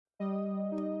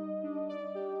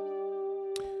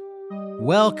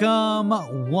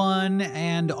Welcome, one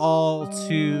and all,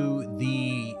 to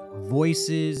the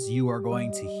voices you are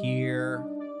going to hear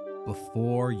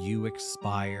before you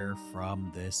expire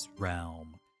from this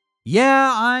realm.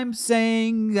 Yeah, I'm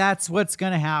saying that's what's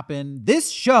going to happen.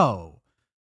 This show,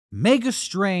 Mega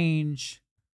Strange,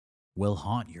 will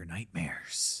haunt your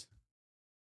nightmares.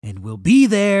 And will be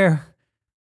there,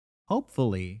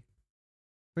 hopefully,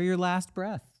 for your last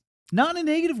breath. Not in a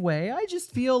negative way. I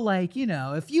just feel like,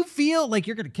 if you feel like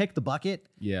you're going to kick the bucket,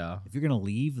 if you're going to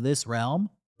leave this realm,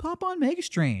 pop on Mega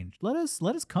Strange. Let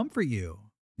us comfort you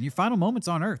in your final moments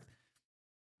on Earth.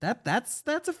 That's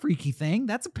a freaky thing.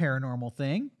 That's a paranormal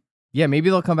thing. Yeah, maybe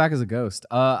they'll come back as a ghost.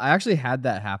 I actually had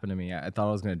that happen to me. I thought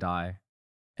I was going to die,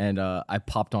 and I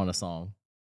popped on a song.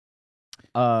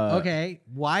 Okay,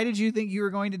 why did you think you were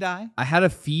going to die? I had a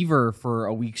fever for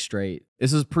a week straight.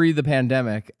 This was pre the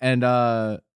pandemic,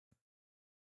 and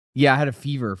yeah, I had a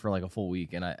fever for like a full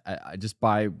week, and I just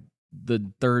by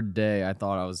the third day, I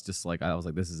thought I was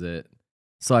like, this is it.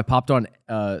 So I popped on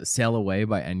 "Sail Away"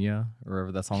 by Enya, or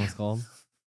whatever that song is called.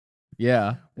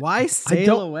 Yeah, why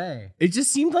sail away? It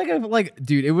just seemed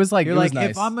dude. It was like you're it like, was nice.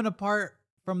 If I'm gonna part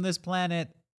from this planet,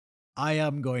 I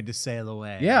am going to sail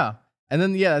away. Yeah, and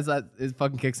then it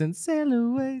fucking kicks in. Sail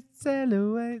away, sail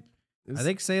away. I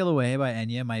think "Sail Away" by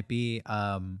Enya might be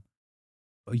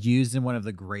used in one of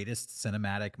the greatest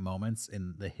cinematic moments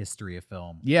in the history of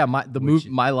film. Yeah,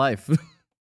 my life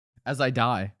as I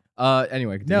die.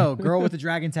 Anyway, continue. No, Girl with the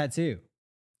Dragon Tattoo.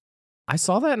 I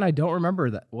saw that and I don't remember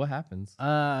that. What happens?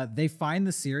 They find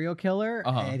the serial killer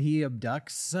and he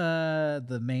abducts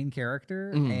the main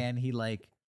character and he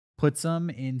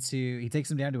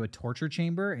takes him down to a torture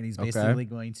chamber and he's basically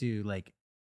going to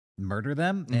murder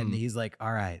them and he's like,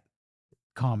 all right,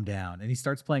 calm down. And he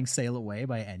starts playing "Sail Away"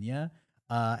 by Enya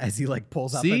as he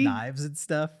pulls out the knives and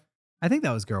stuff. I think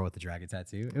that was Girl with the Dragon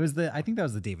Tattoo. I think that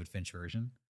was the David Finch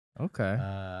version.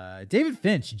 Okay. David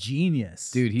Finch, genius.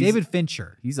 Dude, David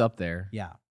Fincher. He's up there.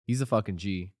 Yeah. He's a fucking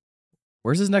G.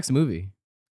 Where's his next movie?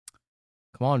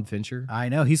 Come on, Fincher. I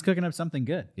know. He's cooking up something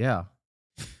good. Yeah.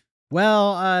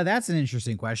 Well, that's an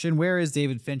interesting question. Where is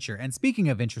David Fincher? And speaking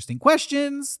of interesting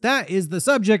questions, that is the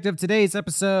subject of today's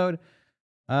episode.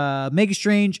 Mega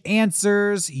Strange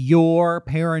answers your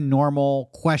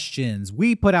paranormal questions.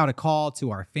 We put out a call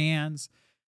to our fans.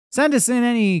 Send us in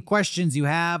any questions you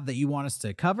have that you want us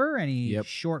to cover, any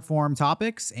short form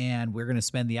topics, and we're going to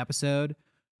spend the episode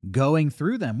going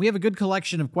through them. We have a good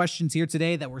collection of questions here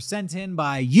today that were sent in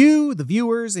by you, the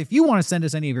viewers. If you want to send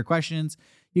us any of your questions,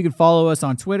 you can follow us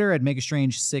on Twitter at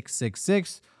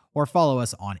Megastrange666 or follow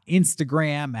us on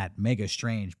Instagram at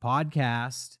Megastrange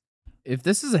Podcast. If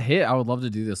this is a hit, I would love to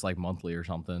do this monthly or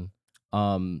something.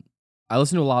 I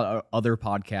listen to a lot of other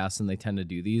podcasts and they tend to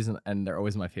do these and they're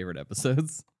always my favorite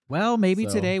episodes. Well, maybe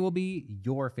today will be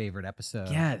your favorite episode.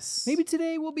 Yes. Maybe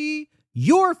today will be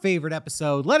your favorite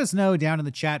episode. Let us know down in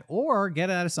the chat or get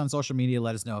at us on social media.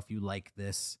 Let us know if you like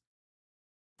this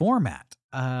format.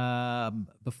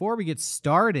 Before we get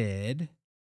started,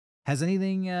 has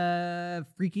anything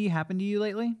freaky happened to you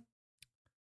lately?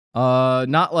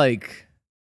 Not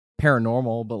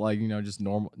paranormal, but just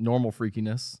normal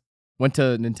freakiness. Went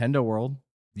to Nintendo World.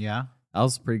 Yeah. That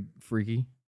was pretty freaky.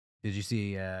 Did you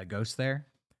see ghosts there?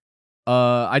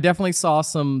 I definitely saw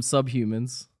some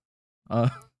subhumans.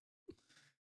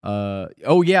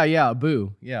 Oh yeah,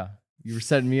 boo. Yeah. You were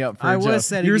setting me up for I a was joke.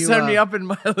 setting you were you setting up. me up in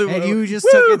my little, and you just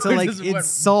took it to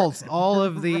insult all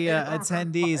of the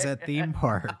attendees at theme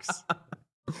parks.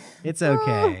 It's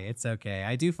okay. It's okay.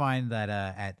 I do find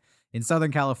that in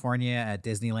Southern California at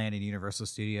Disneyland and Universal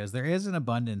Studios, there is an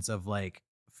abundance of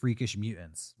freakish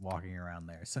mutants walking around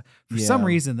there. So for some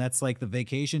reason, that's the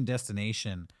vacation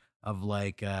destination of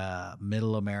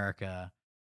middle America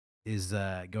is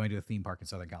going to a theme park in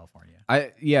Southern California.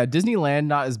 Disneyland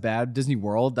not as bad. Disney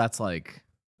World, that's I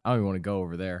don't even want to go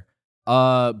over there.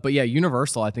 But yeah,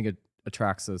 Universal, I think it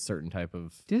attracts a certain type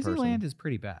of Disneyland person. is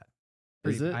pretty bad.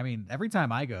 Is it? I mean, every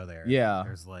time I go there,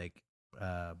 there's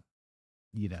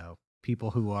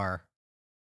people who are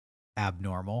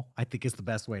abnormal, I think is the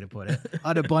best way to put it.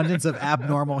 An abundance of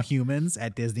abnormal humans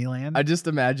at Disneyland. I just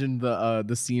imagined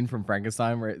the scene from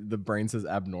Frankenstein where the brain says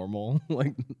abnormal.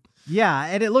 Yeah,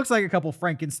 and it looks like a couple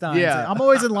Frankensteins. Yeah. I'm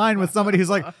always in line with somebody who's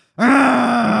like, they're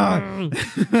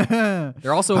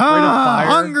also afraid of fire.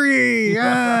 Hungry,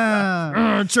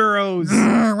 churros,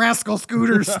 rascal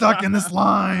Scooter stuck in this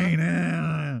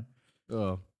line.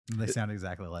 Oh, they sound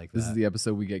exactly like that. This is the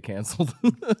episode we get canceled.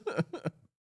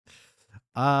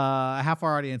 Half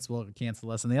our audience will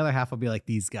cancel us, and the other half will be like,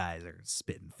 these guys are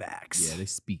spitting facts. Yeah, they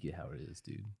speak it how it is,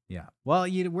 dude. Yeah. Well,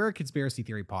 we're a conspiracy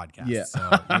theory podcast. Yeah. So,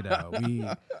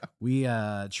 we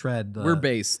tread. We're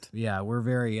based. Yeah, we're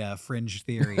very fringe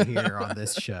theory here on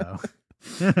this show.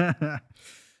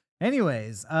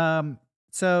 Anyways,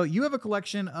 so you have a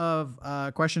collection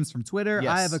of questions from Twitter.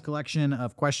 Yes. I have a collection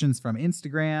of questions from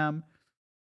Instagram.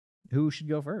 Who should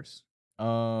go first?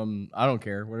 I don't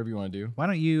care. Whatever you want to do. Why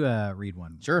don't you read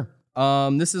one? Sure.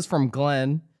 This is from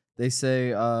Glenn. They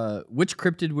say, which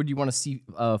cryptid would you want to see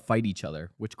fight each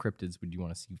other? Which cryptids would you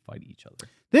want to see fight each other?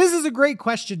 This is a great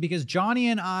question because Johnny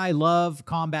and I love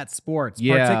combat sports,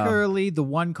 particularly the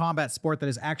one combat sport that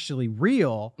is actually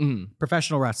real,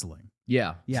 professional wrestling.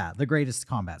 Yeah. Yeah, the greatest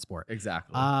combat sport.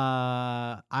 Exactly.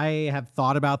 I have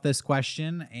thought about this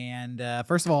question, and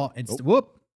first of all, it's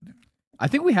whoop. I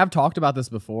think we have talked about this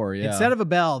before. Yeah. Instead of a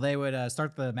bell, they would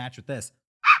start the match with this.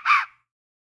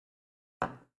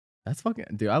 That's fucking,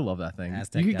 dude. I love that thing.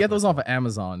 Aztec You could get those Death off of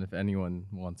Amazon if anyone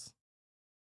wants.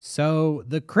 So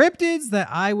the cryptids that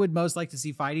I would most like to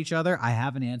see fight each other, I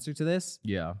have an answer to this.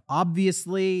 Yeah.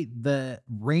 Obviously, the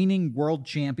reigning world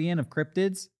champion of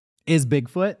cryptids is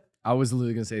Bigfoot. I was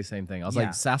literally gonna say the same thing. I was like,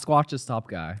 Sasquatch is top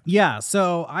guy. Yeah.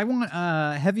 So I want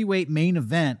a heavyweight main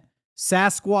event: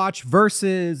 Sasquatch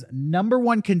versus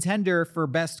 #1 contender for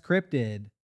best cryptid,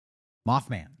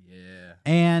 Mothman. Yeah.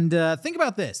 And think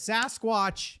about this: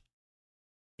 Sasquatch,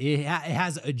 it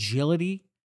has agility,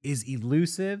 is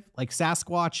elusive. Like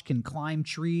Sasquatch can climb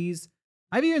trees.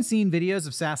 I've even seen videos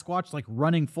of Sasquatch like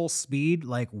running full speed,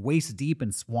 like waist deep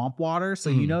in swamp water. So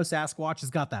you know Sasquatch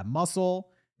has got that muscle,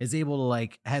 is able to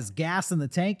like, has gas in the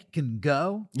tank, can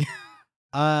go.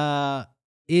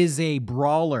 Is a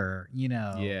brawler,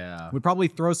 Yeah. would probably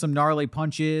throw some gnarly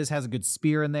punches, has a good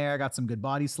spear in there, got some good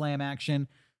body slam action.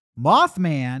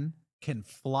 Mothman can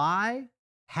fly,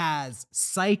 has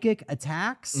psychic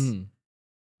attacks,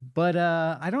 but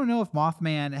I don't know if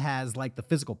Mothman has like the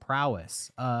physical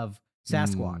prowess of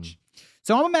Sasquatch.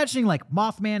 So I'm imagining like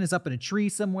Mothman is up in a tree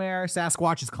somewhere,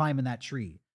 Sasquatch is climbing that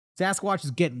tree. Sasquatch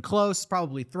is getting close,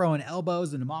 probably throwing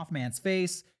elbows into Mothman's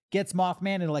face, gets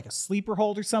Mothman into like a sleeper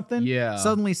hold or something. Yeah.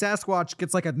 Suddenly Sasquatch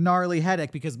gets like a gnarly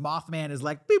headache because Mothman is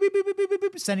like beep, beep, beep, beep, beep, beep,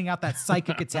 beep, sending out that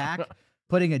psychic attack,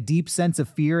 putting a deep sense of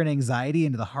fear and anxiety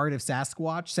into the heart of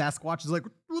Sasquatch. Sasquatch is like,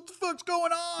 what the fuck's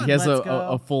going on? He has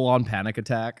a full-on panic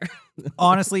attack.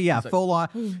 Honestly, yeah, full on.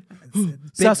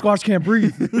 Sasquatch can't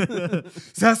breathe.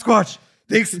 Sasquatch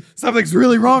thinks something's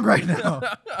really wrong right now.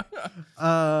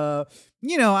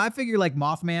 I figure like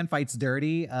Mothman fights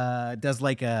dirty, does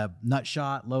like a nut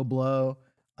shot, low blow.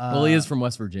 Well, he is from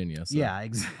West Virginia. So. Yeah,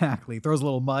 exactly. Throws a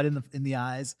little mud in the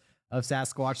eyes of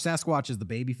Sasquatch. Sasquatch is the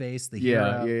baby face, the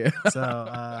hero. Yeah. So,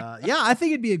 I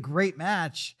think it'd be a great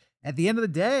match. At the end of the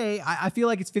day, I feel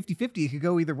like it's 50-50. It could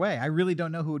go either way. I really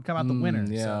don't know who would come out the winner.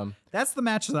 Yeah. So that's the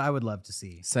match that I would love to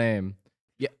see. Same.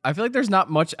 Yeah, I feel like there's not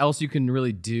much else you can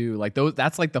really do. Like those,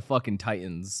 that's like the fucking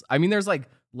Titans. I mean, there's like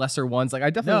lesser ones. Like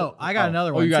I definitely. No, I got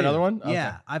another one. Oh, you got too. another one?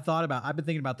 Yeah, Okay. I've been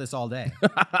thinking about this all day.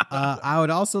 I would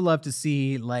also love to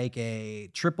see like a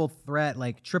triple threat,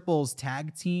 like triples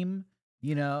tag team.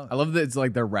 I love that it's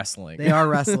like they're wrestling. They are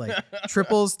wrestling.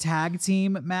 Triples tag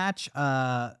team match.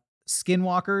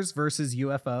 Skinwalkers versus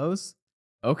UFOs.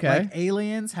 Okay. Like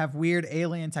aliens have weird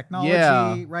alien technology,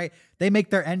 Yeah. right? They make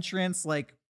their entrance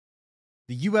like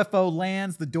the UFO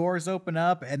lands, the doors open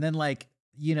up, and then like,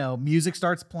 music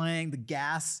starts playing, the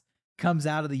gas comes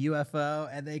out of the UFO,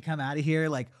 and they come out of here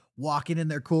like walking in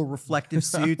their cool reflective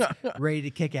suits, ready to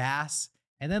kick ass.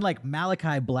 And then like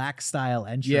Malachi Black style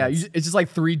entrance. Yeah, it's just like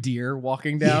 3 deer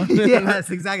walking down. Yes,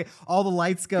 exactly. All the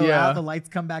lights go Yeah. out, the lights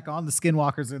come back on, the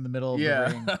skinwalkers are in the middle of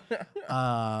the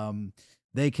ring.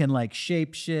 They can like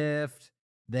shapeshift.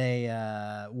 They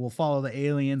will follow the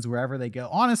aliens wherever they go.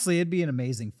 Honestly, it'd be an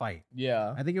amazing fight.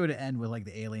 Yeah. I think it would end with like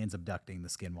the aliens abducting the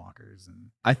skinwalkers, and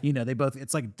they both.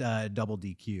 It's like double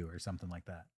DQ or something like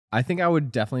that. I think I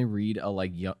would definitely read a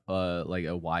like a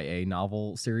YA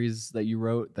novel series that you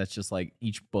wrote. That's just like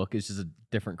each book is just a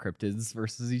different cryptids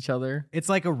versus each other. It's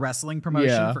like a wrestling promotion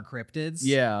Yeah. for cryptids.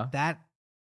 Yeah. That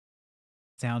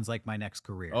sounds like my next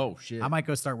career. Oh shit. I might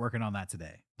go start working on that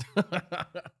today.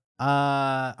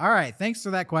 All right. Thanks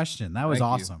for that question. That was Thank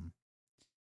you. awesome.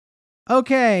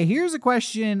 Okay. Here's a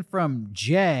question from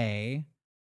Jay.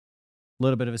 A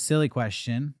little bit of a silly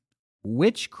question.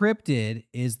 Which cryptid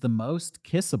is the most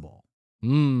kissable?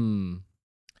 Now,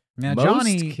 Most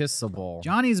Johnny, kissable.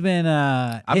 Johnny's been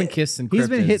I've been kissing cryptids. he's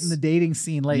been hitting the dating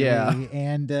scene lately, Yeah.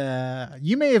 and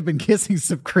you may have been kissing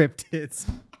some cryptids.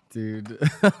 Dude.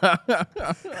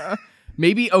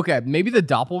 Maybe the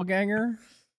doppelganger.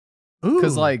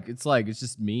 Because Ooh. it's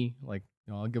just me. Like,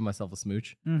 I'll give myself a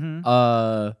smooch.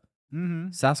 Mm-hmm.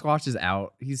 Sasquatch is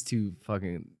out. He's too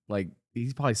fucking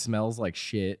he probably smells like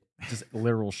shit. Just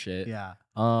literal shit. Yeah.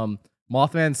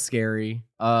 Mothman's scary.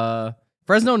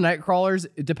 Fresno Nightcrawlers,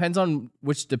 it depends on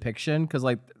which depiction, because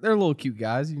like they're little cute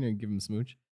guys, give them a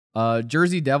smooch.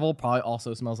 Jersey Devil probably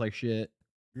also smells like shit.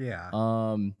 Yeah.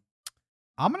 Um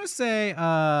I'm gonna say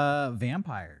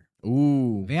vampire.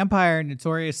 Ooh. Vampire,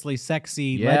 notoriously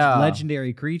sexy, Yeah.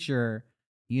 legendary creature.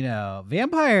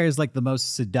 Vampire is like the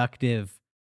most seductive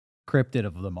cryptid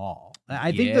of them all.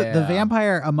 I think that the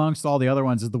vampire amongst all the other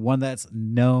ones is the one that's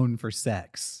known for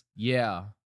sex. Yeah.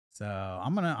 So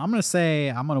I'm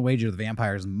gonna wager the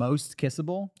vampire is most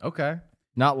kissable. Okay.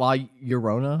 Not La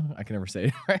Llorona. I can never say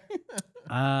it right.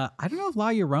 I don't know if La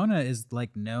Llorona is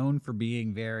like known for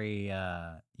being very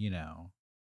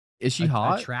Is she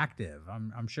hot? attractive.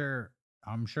 I'm sure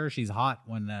she's hot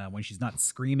when she's not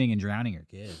screaming and drowning her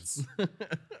kids.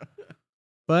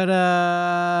 But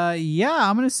yeah,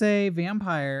 I'm gonna say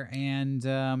vampire, and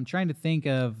I'm trying to think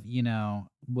of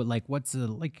what's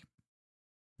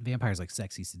vampire's like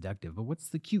sexy, seductive, but what's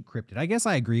the cute cryptid? I guess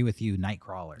I agree with you,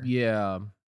 Nightcrawler. Yeah.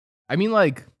 I mean,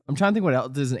 like, I'm trying to think what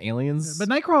else is in Aliens. But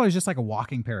Nightcrawler is just like a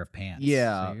walking pair of pants.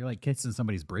 Yeah. So you're like kissing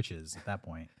somebody's britches at that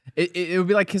point. It would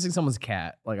be like kissing someone's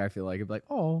cat. Like, I feel like it'd be like,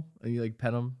 oh, and you like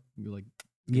pet them. You like,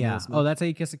 yeah. Oh, that's how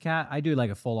you kiss a cat? I do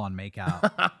like a full on make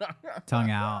out,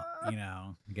 tongue out,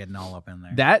 getting all up in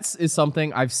there. That is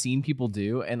something I've seen people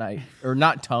do, and or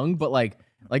not tongue, but like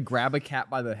grab a cat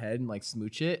by the head and like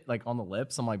smooch it like on the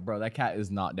lips. I'm like, bro, that cat is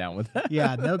not down with that.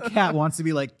 Yeah, no cat wants to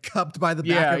be like cupped by the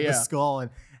back of the skull and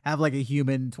have like a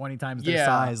human 20 times their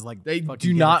size. Like they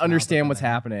do not understand what's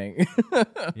happening.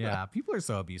 Yeah, people are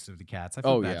so abusive to cats. I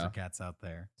feel bad for cats out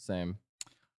there. Same.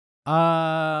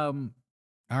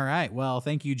 All right. Well,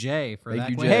 thank you, Jay, for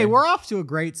that. Jay. Hey, we're off to a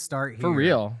great start here. For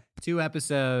real. 2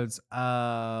 episodes.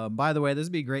 By the way, this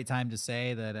would be a great time to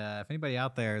say that if anybody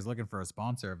out there is looking for a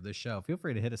sponsor of this show, feel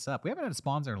free to hit us up. We haven't had a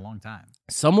sponsor in a long time.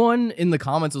 Someone in the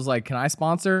comments was like, "Can I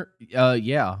sponsor?"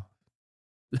 Yeah.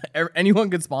 Anyone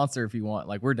could sponsor if you want.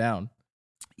 Like, we're down.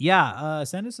 Yeah.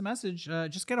 Send us a message.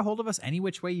 Just get a hold of us any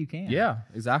which way you can. Yeah,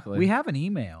 exactly. We have an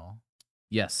email.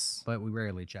 Yes. But we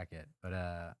rarely check it. But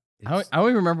I don't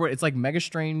even remember what it's like.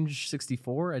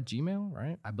 megastrange64@gmail.com,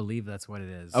 right? I believe that's what it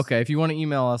is. Okay, if you want to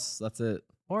email us, that's it.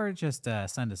 Or just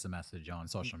send us a message on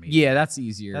social media. Yeah, that's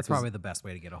easier. That's probably the best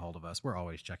way to get a hold of us. We're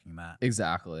always checking that.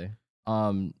 Exactly.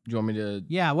 Do you want me to?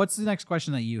 Yeah. What's the next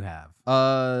question that you have?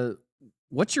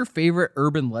 What's your favorite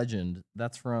urban legend?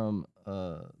 That's from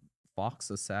Fox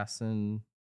Assassin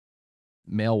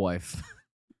Male Wife.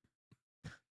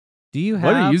 Do you have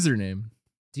what a username?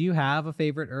 Do you have a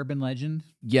favorite urban legend?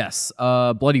 Yes,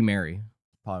 Bloody Mary,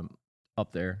 probably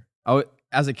up there.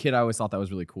 As a kid, I always thought that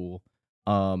was really cool.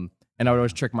 And I would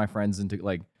always trick my friends into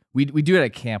like we do it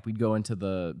at camp. We'd go into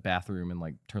the bathroom and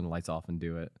like turn the lights off and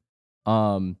do it.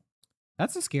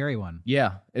 That's a scary one.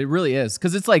 Yeah, it really is,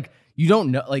 because it's like you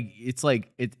don't know, like it's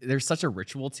like there's such a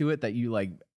ritual to it that you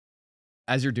like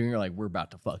as you're doing, you're like, we're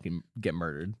about to fucking get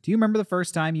murdered. Do you remember the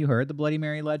first time you heard the Bloody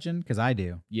Mary legend? Because I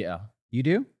do. Yeah, you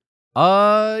do.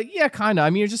 Yeah, kind of. I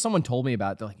mean, it's just someone told me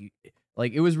about it.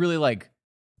 Like it was really like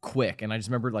quick, and I just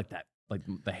remember like that, like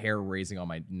the hair raising on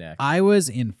my neck. I was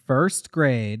in first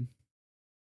grade,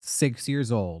 6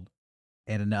 years old,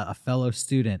 and a fellow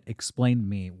student explained to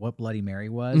me what Bloody Mary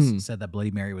was. Said that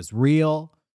Bloody Mary was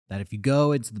real. That if you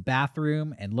go into the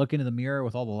bathroom and look into the mirror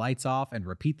with all the lights off and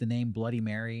repeat the name Bloody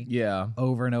Mary,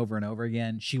 over and over and over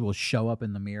again, she will show up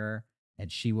in the mirror and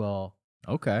she will.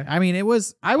 Okay. I mean,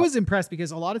 I was impressed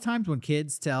because a lot of times when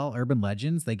kids tell urban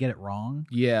legends, they get it wrong.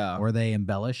 Yeah. Or they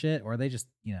embellish it, or they just,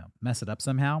 mess it up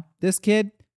somehow. This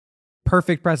kid,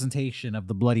 perfect presentation of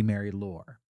the Bloody Mary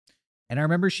lore. And I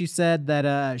remember she said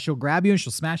that she'll grab you and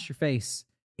she'll smash your face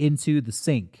into the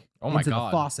sink. Oh my into God.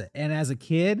 the faucet. And as a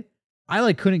kid,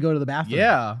 I couldn't go to the bathroom.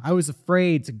 Yeah. I was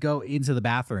afraid to go into the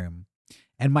bathroom.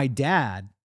 And my dad,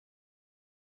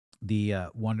 the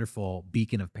wonderful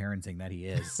beacon of parenting that he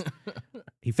is,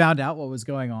 he found out what was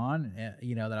going on,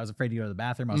 that I was afraid to go to the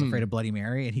bathroom. I was afraid of Bloody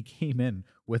Mary, and he came in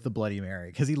with the Bloody Mary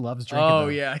because he loves drinking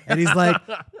them. Yeah. And he's like,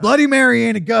 Bloody Mary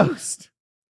ain't a ghost.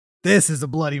 This is a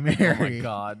Bloody Mary. Oh, my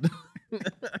God.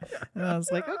 And I was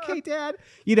like, okay, Dad.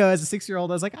 As a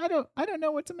 6-year-old, I was like, I don't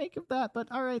know what to make of that, but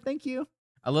all right, thank you.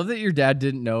 I love that your dad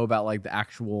didn't know about like the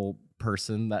actual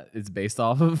person that it's based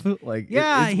off of. Like,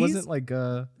 yeah, it wasn't like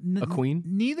a queen.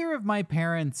 Neither of my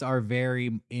parents are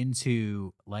very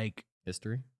into like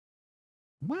history.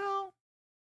 Well,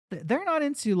 they're not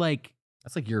into like.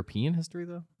 That's like European history,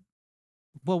 though.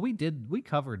 Well, we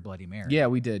covered Bloody Mary. Yeah,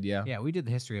 we did. Yeah. Yeah, we did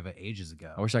the history of it ages I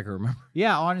ago. wish I could remember.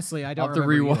 Yeah, honestly, I don't I'll have to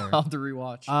remember rewatch. either. I'll have to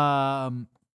rewatch.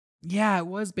 Yeah, it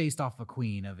was based off a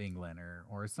queen of England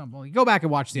or something. Go back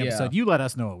and watch the episode. You let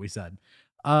us know what we said.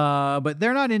 But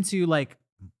they're not into like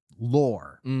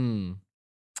lore. Mm.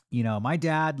 You know, my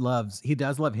dad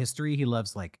does love history. He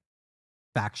loves like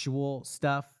factual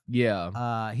stuff.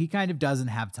 Yeah. He kind of doesn't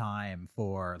have time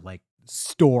for like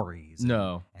stories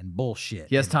and bullshit.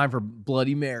 He has time for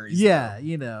Bloody Marys. Yeah,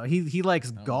 you know, he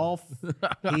likes golf.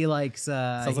 He likes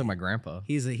sounds like my grandpa.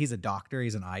 He's a doctor,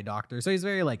 he's an eye doctor. So he's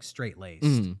very like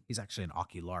straight-laced. He's actually an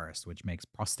ocularist, which makes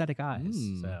prosthetic eyes.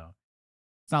 So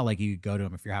it's not like you go to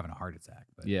him if you're having a heart attack,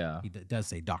 but yeah. He does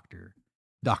say Dr.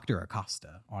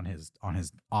 Acosta on his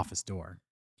office door.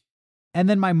 And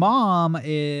then my mom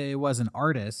was an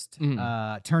artist,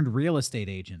 turned real estate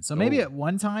agent. So maybe at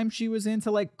one time she was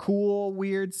into like cool,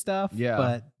 weird stuff,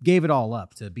 but gave it all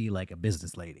up to be like a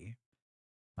business lady.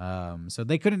 So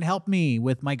they couldn't help me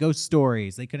with my ghost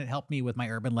stories. They couldn't help me with my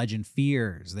urban legend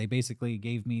fears. They basically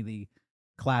gave me the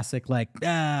classic, like,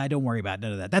 don't worry about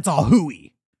none of that. That's all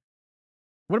hooey.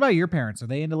 What about your parents? Are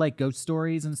they into like ghost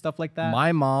stories and stuff like that?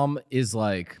 My mom is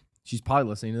like, she's probably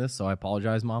listening to this, so I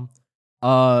apologize, Mom.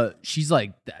 She's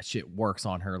like, that shit works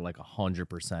on her like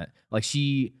 100%. Like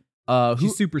she's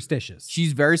superstitious.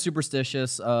 She's very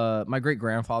superstitious. My great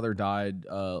grandfather died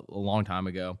a long time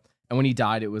ago, and when he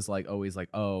died, it was like always like,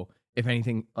 oh, if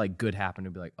anything like good happened,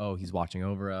 it'd be like, oh, he's watching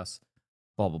over us,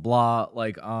 blah blah blah.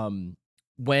 Like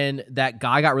when that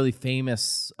guy got really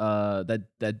famous, oh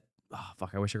fuck,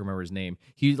 I wish I could remember his name.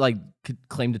 He like could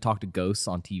claim to talk to ghosts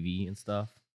on TV and stuff.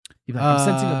 He'd be like, I'm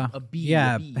sensing a bee.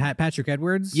 Yeah, a bee. Patrick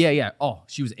Edwards. Yeah. Oh,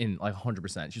 she was in like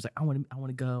 100%. She was like, I want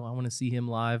to go. I want to see him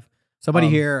live. Somebody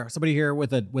here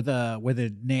with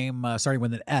a name starting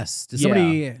with an S. Does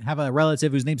somebody have a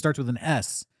relative whose name starts with an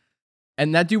S?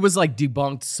 And that dude was like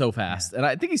debunked so fast, and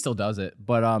I think he still does it.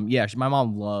 But my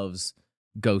mom loves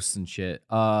ghosts and shit.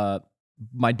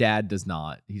 My dad does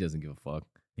not. He doesn't give a fuck.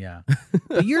 Yeah,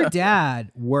 but your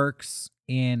dad works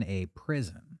in a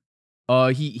prison.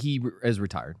 He is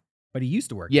retired. But he used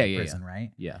to work in prison,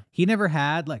 right? Yeah. He never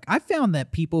had, like, I found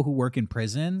that people who work in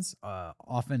prisons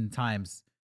oftentimes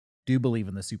do believe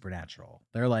in the supernatural.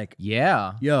 They're like,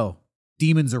 yo,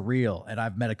 demons are real. And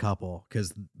I've met a couple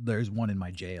because there's one in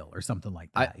my jail or something like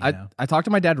that. I talked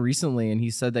to my dad recently and he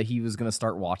said that he was going to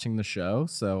start watching the show.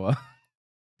 So,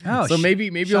 maybe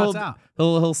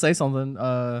he'll say something.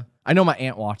 I know my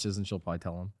aunt watches and she'll probably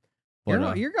tell him.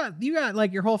 But, you got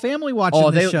like your whole family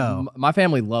watching this show. My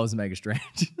family loves Mega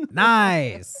Strange.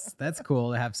 Nice. That's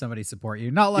cool to have somebody support you.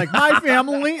 Not like my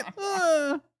family.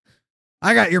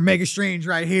 I got your Mega Strange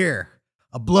right here.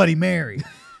 A Bloody Mary.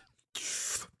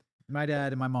 My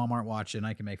dad and my mom aren't watching.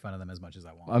 I can make fun of them as much as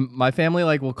I want. My family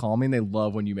like will call me and they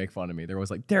love when you make fun of me. They're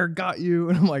always like, Derek got you.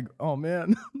 And I'm like, oh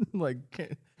man. Like,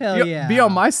 hell yeah. Be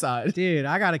on my side. Dude,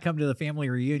 I got to come to the family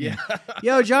reunion. Yeah.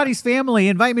 Yo, Johnny's family,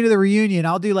 invite me to the reunion.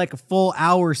 I'll do like a full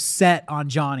hour set on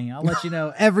Johnny. I'll let you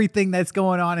know everything that's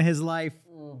going on in his life.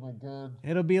 Oh my God.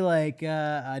 It'll be like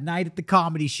a night at the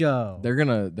comedy show. They're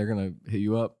gonna hit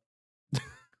you up.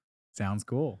 Sounds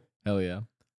cool. Hell yeah.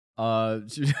 I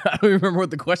don't remember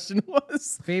what the question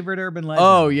was. Favorite urban legend.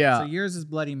 Oh yeah. So yours is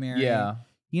Bloody Mary. Yeah.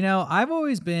 You know, I've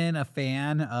always been a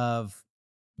fan of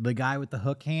the guy with the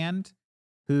hook hand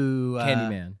who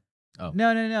Candyman. Oh.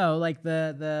 No. Like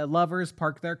the lovers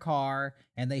park their car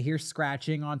and they hear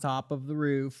scratching on top of the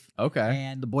roof. Okay.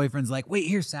 And the boyfriend's like, wait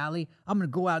here, Sally. I'm going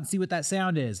to go out and see what that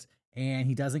sound is. And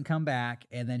he doesn't come back.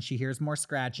 And then she hears more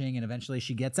scratching. And eventually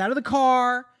she gets out of the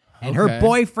car. And her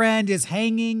boyfriend is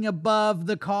hanging above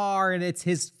the car. And it's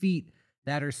his feet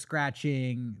that are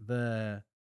scratching the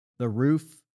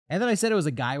roof. And then I said it was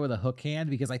a guy with a hook hand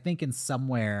because I think in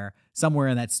somewhere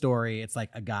in that story, it's like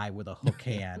a guy with a hook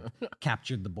hand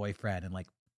captured the boyfriend and like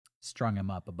strung him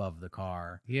up above the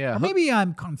car. Yeah. Or maybe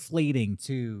I'm conflating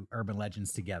two urban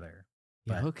legends together.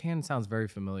 Yeah, hook hand sounds very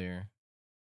familiar.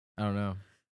 I don't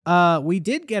know. We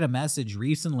did get a message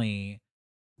recently.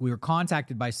 We were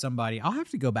contacted by somebody. I'll have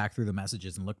to go back through the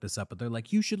messages and look this up, but they're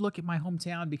like, you should look at my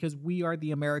hometown because we are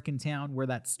the American town where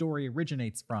that story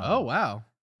originates from. Oh, wow.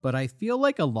 But I feel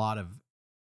like a lot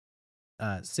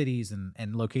of cities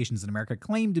and locations in America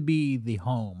claim to be the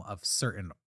home of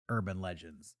certain urban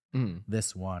legends.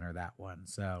 This one or that one.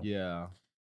 So yeah,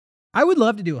 I would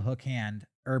love to do a hook hand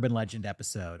urban legend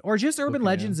episode or just urban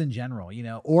legends in general, you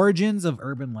know, origins of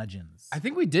urban legends. I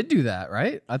think we did do that,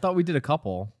 right? I thought we did a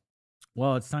couple.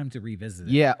 Well, it's time to revisit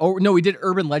it. Yeah. Oh, no, we did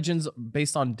urban legends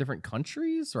based on different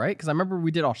countries, right? Because I remember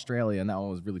we did Australia and that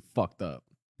one was really fucked up.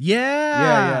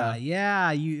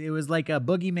 Yeah. It was like a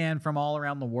boogeyman from all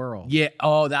around the world. Yeah.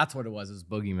 Oh, that's what it was. It was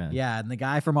Boogeyman. Yeah, and the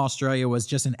guy from Australia was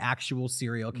just an actual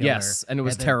serial killer. Yes, and it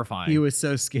was terrifying. He was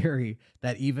so scary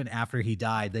that even after he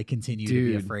died, they continued to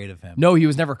be afraid of him. No, he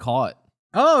was never caught.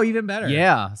 Oh, even better.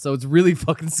 Yeah, so it's really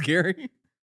fucking scary.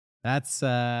 That's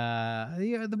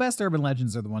the best urban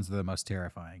legends are the ones that are the most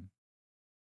terrifying.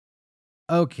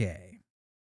 Okay.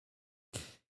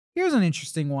 Here's an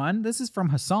interesting one. This is from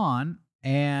Hassan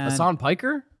and Hassan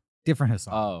Piker? Different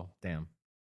Hassan. Oh, damn.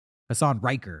 Hassan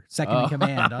Riker, second in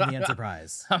command on the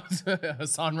Enterprise.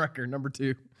 Hassan Riker, number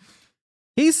 2.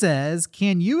 He says,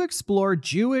 "Can you explore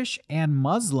Jewish and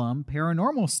Muslim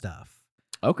paranormal stuff?"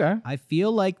 Okay. I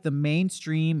feel like the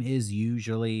mainstream is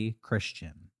usually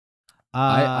Christian.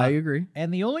 I agree.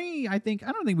 And I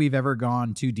don't think we've ever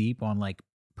gone too deep on like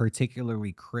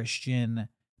particularly Christian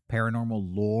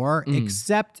paranormal lore,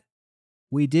 except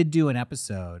we did do an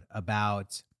episode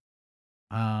about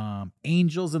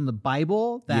angels in the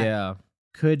Bible that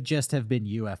could just have been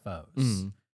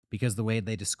UFOs because the way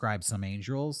they describe some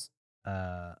angels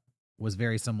was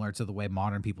very similar to the way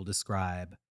modern people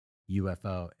describe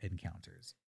UFO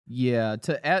encounters. Yeah,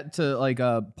 to add to like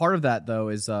part of that though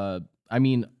is I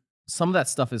mean some of that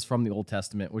stuff is from the Old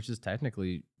Testament, which is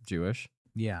technically Jewish.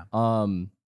 Yeah.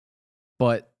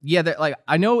 But yeah, like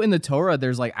I know in the Torah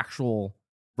there's like actual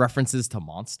references to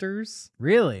monsters.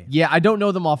 Really? Yeah, I don't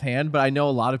know them offhand, but I know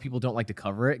a lot of people don't like to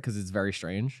cover it because it's very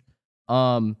strange.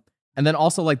 And then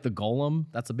also like the golem,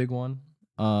 that's a big one.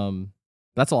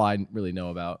 That's all I really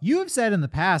know about. You have said in the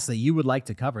past that you would like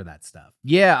to cover that stuff.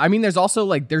 Yeah, I mean, there's also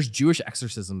like there's Jewish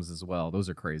exorcisms as well. Those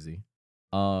are crazy.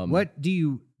 What do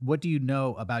you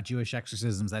know about Jewish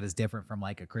exorcisms that is different from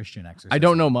like a Christian exorcism? I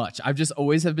don't know much. I've just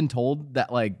always have been told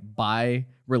that like by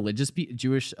religious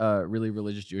really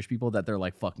religious Jewish people that they're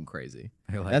like fucking crazy.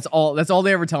 Like, that's all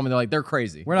they ever tell me. They're like they're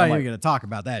crazy. We're not even going to talk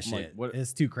about that shit. Like, what?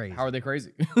 It's too crazy. How are they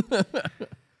crazy?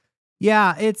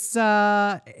 Yeah, it's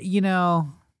I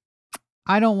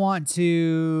don't want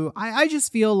to. I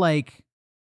just feel like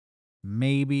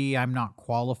maybe I'm not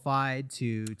qualified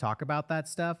to talk about that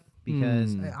stuff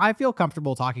because I feel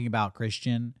comfortable talking about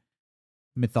Christian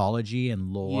mythology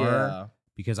and lore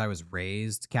because I was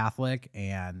raised Catholic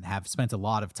and have spent a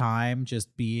lot of time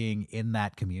just being in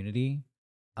that community.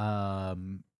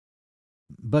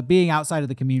 But being outside of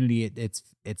the community,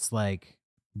 it's like,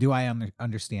 do I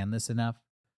understand this enough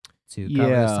to cover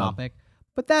this topic?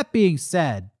 But that being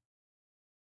said,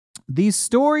 these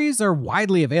stories are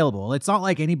widely available. It's not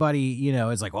like anybody,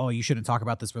 is like, oh, you shouldn't talk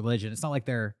about this religion. It's not like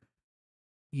they're,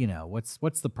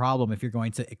 what's the problem if you're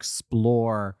going to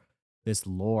explore this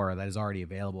lore that is already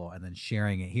available and then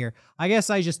sharing it here? I guess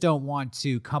I just don't want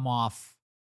to come off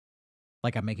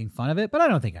like I'm making fun of it, but I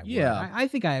don't think I would. Yeah. I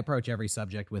think I approach every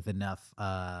subject with enough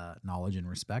knowledge and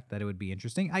respect that it would be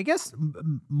interesting. I guess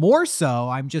more so,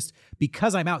 I'm just,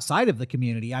 because I'm outside of the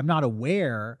community, I'm not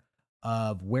aware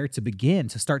of where to begin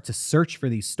to start to search for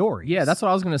these stories. Yeah, that's what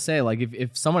I was gonna say. Like,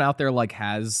 if someone out there like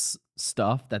has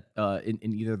stuff that in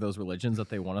either of those religions that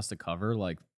they want us to cover,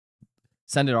 like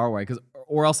send it our way,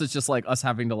 or else it's just like us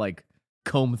having to like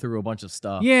comb through a bunch of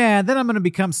stuff. Yeah, then I'm gonna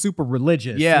become super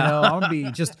religious. Yeah, I'm gonna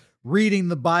be just reading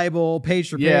the Bible page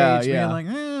for page, being like,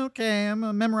 okay,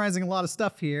 I'm memorizing a lot of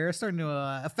stuff here, starting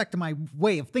to affect my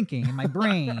way of thinking in my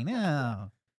brain.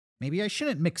 Maybe I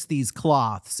shouldn't mix these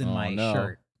cloths in my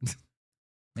shirt.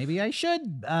 Maybe I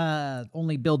should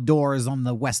only build doors on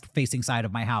the west-facing side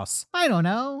of my house. I don't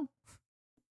know.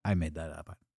 I made that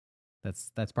up.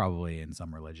 That's probably in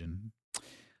some religion.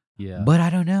 Yeah. But I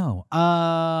don't know.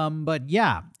 But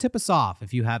yeah, tip us off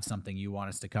if you have something you want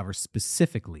us to cover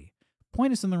specifically.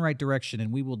 Point us in the right direction,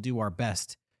 and we will do our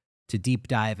best to deep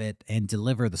dive it and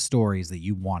deliver the stories that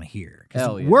you want to hear.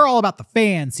 Because we're all about the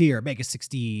fans here at Mega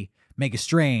 60, Mega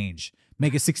Strange,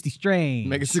 Mega 60 Strange.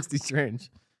 Mega 60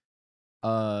 Strange.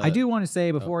 I do want to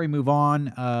say before we move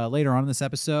on, later on in this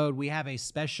episode, we have a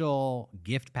special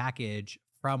gift package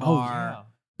from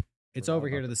it's over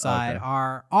here to the side. Okay.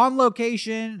 Our on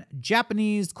location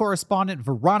Japanese correspondent,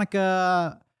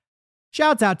 Veronica.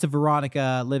 Shouts out to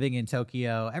Veronica living in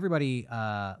Tokyo. Everybody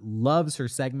loves her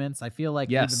segments. I feel like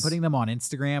we've been putting them on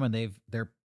Instagram and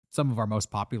they're some of our most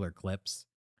popular clips.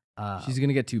 She's going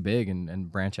to get too big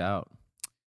and branch out.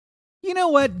 You know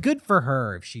what? Good for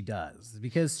her if she does,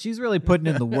 because she's really putting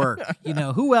in the work.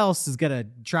 Who else is going to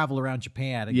travel around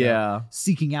Japan and go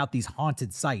seeking out these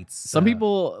haunted sites? Some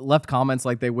people left comments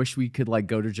like they wish we could like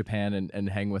go to Japan and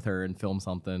hang with her and film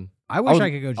something. I wish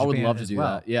I could go to Japan. I would love to do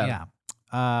that. Yeah.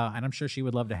 And I'm sure she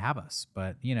would love to have us.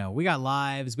 But, we got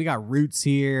lives. We got roots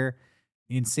here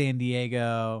in San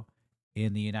Diego,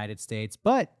 in the United States.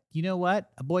 But you know what?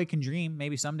 A boy can dream.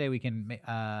 Maybe someday we can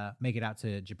make it out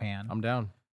to Japan. I'm down.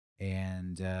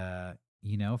 And,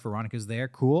 if Veronica's there,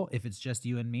 cool. If it's just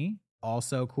you and me,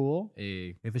 also cool.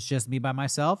 Hey. If it's just me by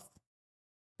myself,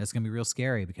 that's going to be real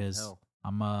scary because Hell.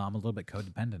 I'm a little bit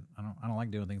codependent. I don't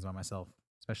like doing things by myself,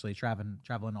 especially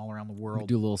traveling all around the world.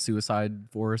 Do a little Suicide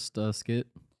Forest skit.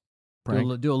 Do a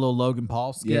little Logan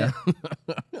Paul skit.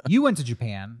 Yeah. You went to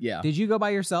Japan. Yeah. Did you go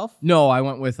by yourself? No, I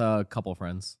went with a couple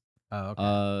friends. Oh,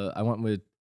 okay. I went with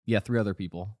 3 other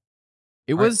people.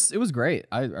 It was great.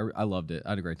 I loved it. I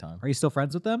had a great time. Are you still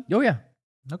friends with them? Oh yeah.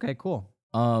 Okay, cool.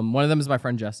 One of them is my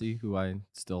friend Jesse, who I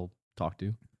still talk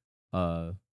to.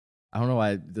 I don't know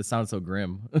why this sounds so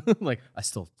grim. Like I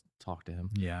still talk to him.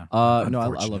 Yeah. No,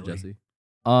 I love Jesse.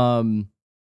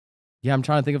 Yeah, I'm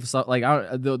trying to think of some, like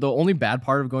the only bad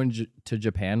part of going to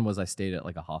Japan was I stayed at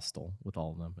like a hostel with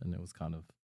all of them, and it was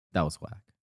that was whack.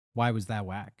 Why was that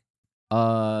whack?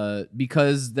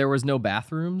 Because there was no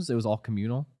bathrooms. It was all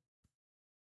communal.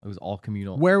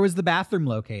 Where was the bathroom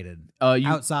located?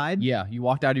 Outside? Yeah, you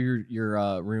walked out of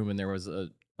your room and there was a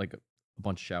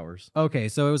bunch of showers. Okay,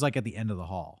 so it was like at the end of the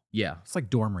hall. Yeah. It's like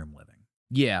dorm room living.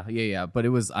 Yeah. But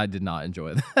I did not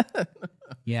enjoy that.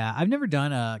 Yeah, I've never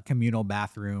done a communal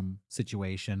bathroom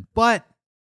situation, but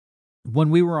when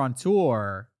we were on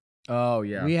tour, oh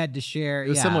yeah, we had to share. It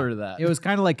was similar to that. It was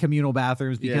kind of like communal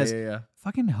bathrooms because yeah.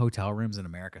 Fucking hotel rooms in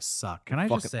America suck. Can I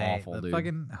just say awful, the dude.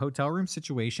 fucking hotel room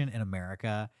situation in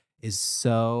America is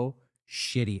so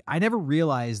shitty. I never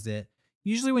realized it.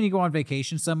 Usually when you go on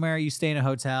vacation somewhere, you stay in a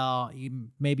hotel,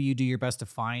 maybe you do your best to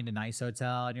find a nice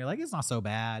hotel and you're like, it's not so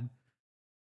bad.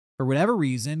 For whatever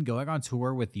reason, going on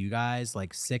tour with you guys,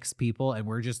 like 6 people, and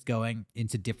we're just going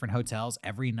into different hotels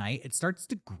every night, it starts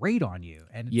to grate on you.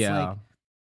 And it's like,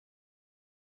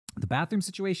 the bathroom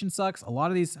situation sucks. A lot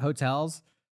of these hotels,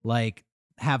 like,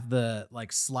 have the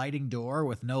like sliding door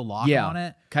with no lock on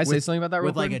it. Can I say something about that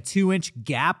real quick? With like a 2-inch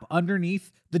gap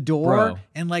underneath the door. Bro.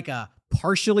 And like a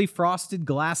partially frosted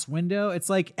glass window.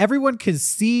 It's like everyone can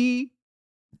see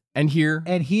and hear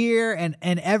and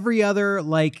every other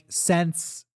like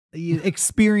sense you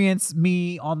experience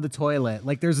me on the toilet.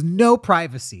 Like there's no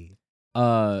privacy.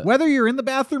 Whether you're in the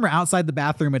bathroom or outside the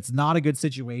bathroom, it's not a good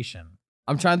situation.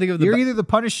 I'm trying to think of you're either the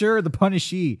punisher or the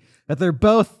punishee, that they're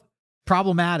both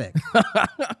problematic.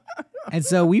 And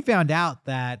so we found out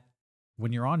that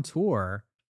when you're on tour,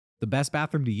 the best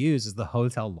bathroom to use is the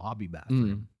hotel lobby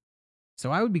bathroom.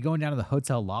 So I would be going down to the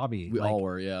hotel lobby. We all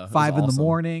were, yeah. 5 in the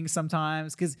morning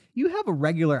sometimes, because you have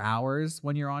irregular hours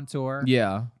when you're on tour.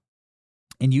 Yeah.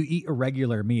 And you eat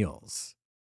irregular meals.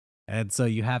 And so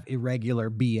you have irregular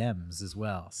BMs as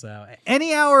well. So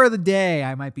any hour of the day,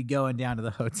 I might be going down to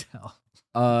the hotel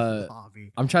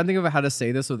lobby. I'm trying to think of how to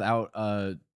say this without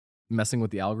messing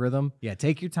with the algorithm. Yeah,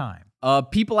 take your time.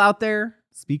 People out there,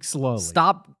 speak slowly.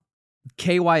 Stop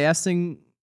KYSing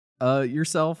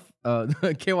yourself.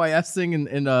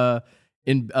 KYSing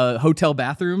in hotel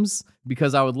bathrooms,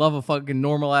 because I would love a fucking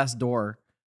normal ass door.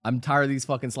 I'm tired of these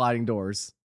fucking sliding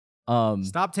doors.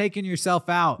 Stop taking yourself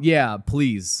out. Yeah,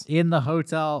 please. In the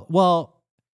hotel. Well,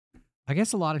 I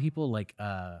guess a lot of people like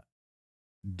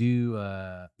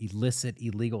do illicit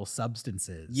illegal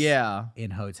substances. Yeah.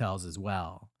 In hotels as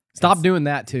well. Stop doing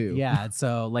that too. Yeah, and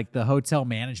so like the hotel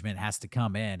management has to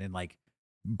come in and like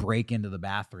break into the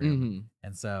bathroom.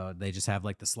 And so they just have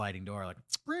like the sliding door like,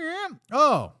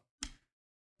 oh,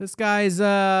 this guy's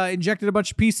injected a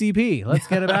bunch of PCP. Let's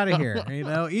get him out of here. You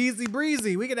know, easy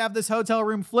breezy. We could have this hotel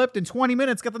room flipped in 20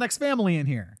 minutes, get the next family in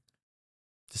here.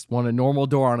 Just want a normal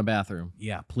door on a bathroom.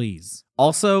 Yeah, please.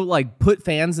 Also, like, put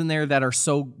fans in there that are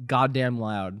so goddamn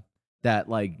loud that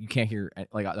like you can't hear.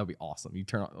 Like, that'd be awesome. You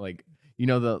turn on, like, you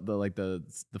know,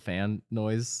 the fan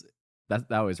noise.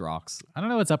 That always rocks. I don't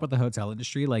know what's up with the hotel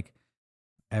industry, like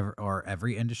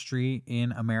every industry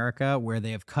in America, where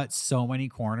they have cut so many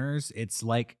corners. It's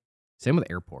like same with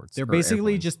airports. They're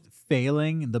basically just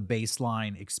failing the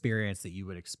baseline experience that you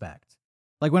would expect.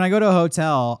 Like when I go to a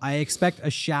hotel, I expect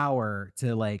a shower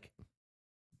to like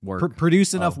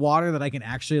produce enough water that I can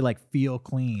actually like feel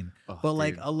clean. But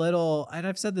like a little, and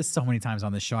I've said this so many times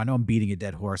on this show. I know I'm beating a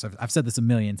dead horse. I've said this a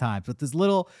million times, but this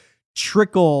little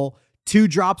trickle, 2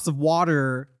 drops of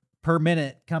water per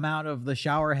minute come out of the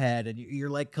shower head, and you're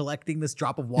like collecting this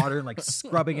drop of water and like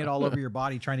scrubbing it all over your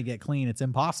body trying to get clean. It's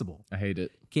impossible. I hate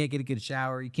it. Can't get a good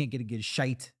shower. You can't get a good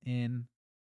shite in.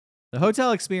 The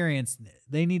hotel experience,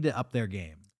 they need to up their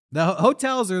game. The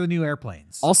hotels are the new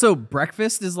airplanes. Also,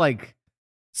 breakfast is like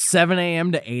 7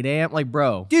 a.m. to 8 a.m. Like,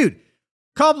 bro. Dude,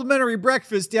 complimentary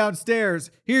breakfast downstairs.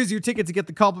 Here's your ticket to get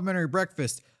the complimentary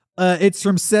breakfast. It's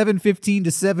from 7:15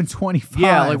 to 7:25.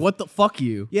 Yeah, like what the fuck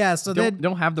you? Yeah, so then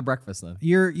Don't have the breakfast then.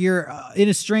 you're in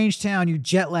a strange town. You're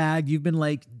jet lagged. You've been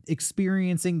like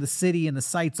experiencing the city and the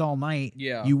sights all night.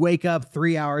 Yeah. You wake up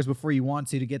 3 hours before you want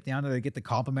to get down there to get the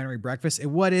complimentary breakfast.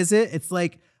 And what is it? It's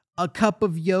like a cup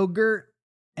of yogurt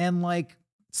and like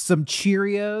some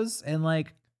Cheerios and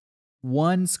like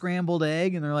one scrambled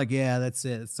egg, and they're like, yeah, that's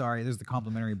it. Sorry, there's the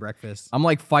complimentary breakfast. I'm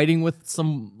like fighting with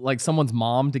someone's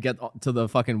mom to get to the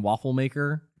fucking waffle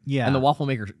maker. Yeah, And the waffle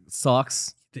maker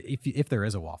sucks. if there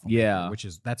is a waffle Yeah. maker,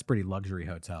 that's pretty luxury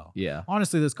hotel. Yeah.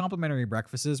 Honestly, those complimentary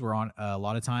breakfasts were on a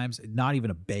lot of times not even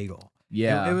a bagel.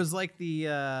 Yeah. It was like the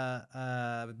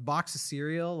box of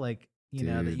cereal, like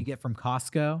that Dude. you get from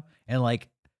Costco, and like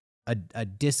a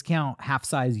discount half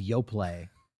size Yoplait,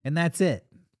 and that's it.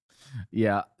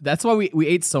 Yeah. That's why we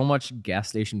ate so much gas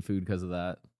station food because of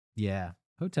that. Yeah,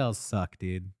 hotels suck,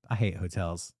 dude. I hate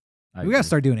hotels. I We gotta agree.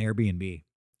 start doing Airbnb.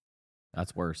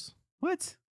 That's worse.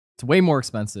 What? It's way more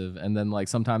expensive, and then like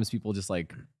sometimes people just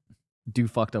like do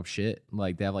fucked up shit.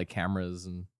 Like they have like cameras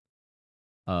and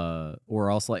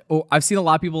or else like I've seen a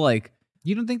lot of people like.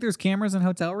 You don't think there's cameras in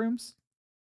hotel rooms?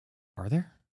 Are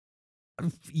there?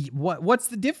 What's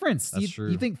the difference? That's you,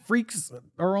 true. You think freaks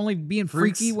are only being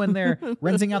Freaks? freaky when they're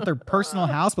renting out their personal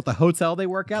house, but the hotel they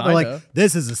work at, they're Kinda. like,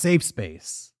 this is a safe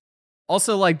space.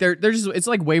 Also, like they're just it's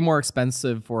like way more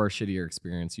expensive for a shittier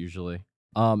experience usually.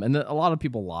 And then a lot of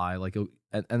people lie. Like,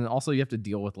 and also you have to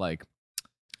deal with like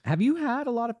Have you had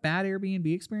a lot of bad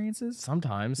Airbnb experiences?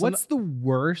 sometimes. What's the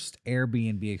worst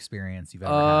Airbnb experience you've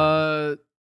ever had?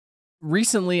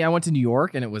 Recently I went to New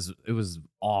York and it was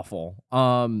awful.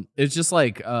 It's just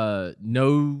like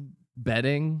no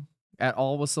bedding at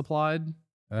all was supplied.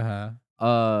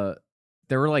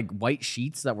 There were like white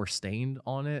sheets that were stained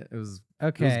on it. It was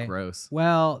Okay. gross.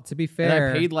 Well, to be And fair,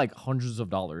 I paid like hundreds of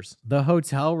dollars. the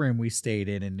hotel room we stayed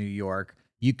in New York,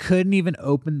 you couldn't even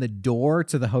open the door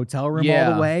to the hotel room all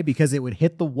Yeah. the way because it would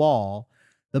hit the wall.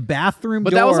 The bathroom But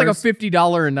doors, that was like a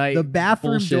 $50 a night. the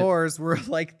bathroom bullshit. doors were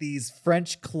like these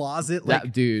French closet, like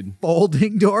That dude.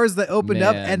 folding doors that opened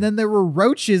up, Man. and then there were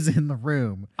roaches in the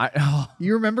room.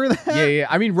 You remember that? Yeah.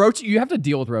 I mean, you have to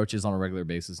deal with roaches on a regular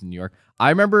basis in New York. I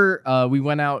remember we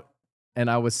went out and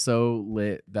I was so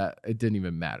lit that it didn't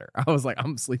even matter. I was like,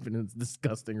 I'm sleeping in this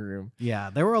disgusting room. Yeah,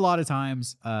 there were a lot of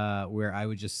times where I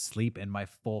would just sleep in my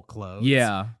full clothes.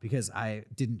 Yeah. Because I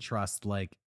didn't trust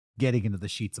like getting into the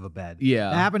sheets of a bed. Yeah.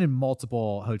 That happened in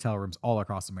multiple hotel rooms all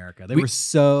across America. We were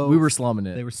slumming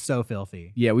it. They were so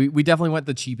filthy. Yeah, we definitely went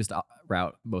the cheapest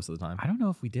route most of the time. I don't know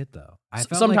if we did though. I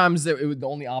felt like- Sometimes the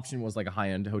only option was like a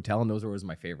high-end hotel, and those were always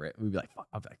my favorite. We'd be like, fuck.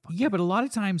 I'd be like, fuck. Yeah, but a lot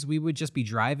of times we would just be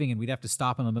driving and we'd have to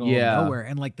stop in the middle Yeah. of nowhere,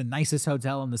 and like the nicest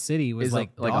hotel in the city was It's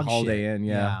like like a dog Holiday shit. Inn,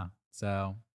 yeah.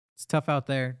 So it's tough out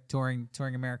there touring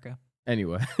America.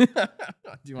 Anyway, do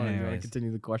you want to Anyways.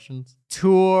 continue the questions?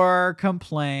 Tour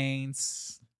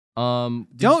complaints.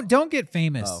 Don't get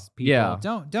famous, Oh, people. yeah.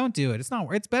 Don't do it. It's not.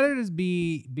 It's better to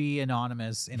be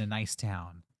anonymous in a nice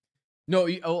town.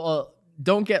 No,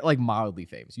 don't get like mildly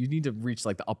famous. You need to reach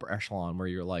like the upper echelon where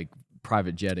you're like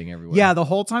private jetting everywhere. Yeah, the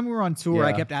whole time we were on tour, I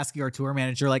Yeah. kept asking our tour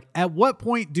manager, like, at what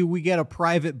point do we get a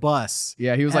private bus?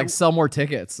 Yeah, he was like, sell more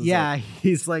tickets. It's Yeah, like,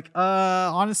 he's like,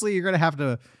 honestly, you're gonna have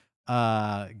to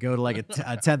go to like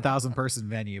a 10,000 person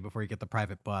venue before you get the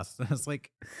private bus. I was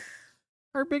like,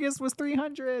 our biggest was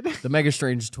 300. the Mega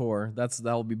Strange tour.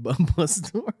 That'll be bus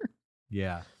tour.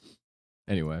 Yeah.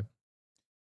 Anyway.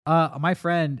 My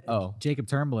friend, Oh. Jacob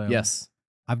Turnbloom. Yes.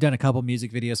 I've done a couple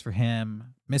music videos for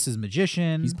him. Mrs.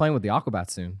 Magician. He's playing with the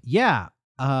Aquabats soon. Yeah.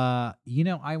 I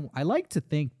like to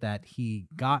think that he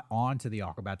got onto the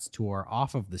Aquabats tour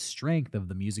off of the strength of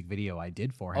the music video I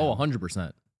did for him. Oh,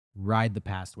 100%. Ride the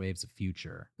Past Waves of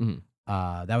Future. Mhm.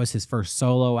 That was his first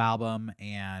solo album,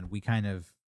 and we kind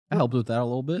of I helped with that a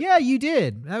little bit. yeah, you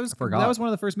did. That was forgot. that was one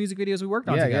of the first music videos we worked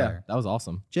on yeah, together. that was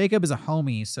awesome. Jacob is a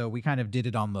homie, so we kind of did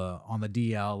it on the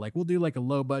DL. Like we'll do like a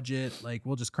low budget, like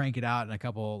we'll just crank it out in a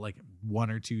couple like 1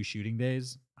 or 2 shooting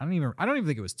days. I don't even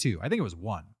think it was 2. I think it was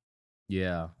 1.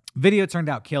 Yeah, Video turned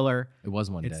out killer. it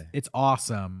was one day. It's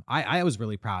awesome. I was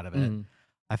really proud of it. Mhm.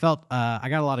 I felt I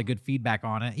got a lot of good feedback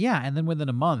on it. Yeah, and then within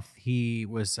a month he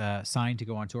was signed to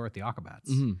go on tour with the Aquabats.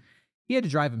 Mhm. He had to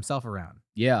drive himself around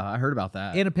Yeah, I heard about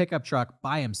that. in a pickup truck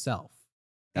by himself.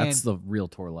 That's And the real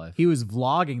tour life. he was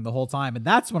vlogging the whole time, and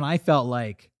that's when I felt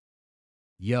like,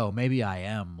 yo, maybe I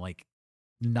am like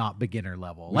not beginner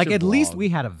level. We Like should at least vlog. we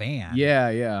had a van,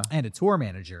 Yeah. and a tour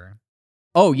manager.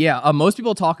 Oh yeah. Most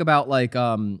people talk about like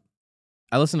I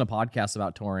listen to podcasts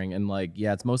about touring and like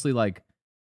yeah, it's mostly like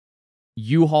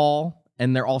U-Haul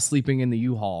and they're all sleeping in the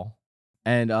U-Haul.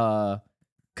 And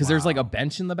because there's like a Wow.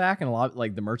 bench in the back, and a lot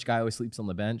like the merch guy always sleeps on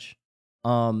the bench.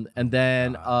 And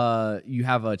then you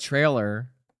have a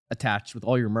trailer attached with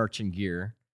all your merch and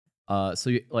gear. So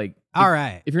you like All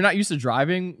right. if you're not used to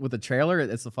driving with a trailer,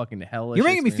 it's a fucking hellish. You're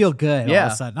making me feel good all Yeah.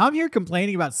 of a sudden. I'm here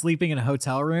complaining about sleeping in a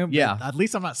hotel room. But Yeah. at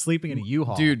least I'm not sleeping in a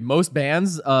U-Haul. Dude, most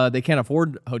bands they can't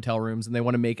afford hotel rooms and they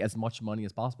want to make as much money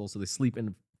as possible, so they sleep in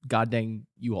a goddamn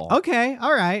U-Haul. Okay.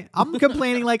 All right. I'm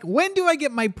complaining like, when do I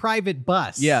get my private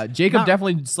bus? Yeah, Jacob Not-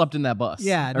 definitely slept in that bus.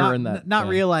 Yeah. or Not, in that not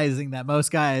van. realizing that most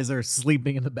guys are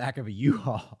sleeping in the back of a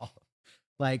U-Haul.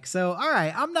 Like, so, all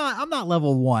right. I'm not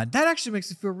level 1. That actually makes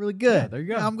me feel really good. Yeah, there you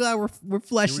go. I'm glad we're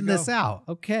fleshing go. this out.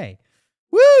 Okay.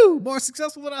 Woo! More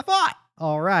successful than I thought.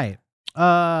 All right.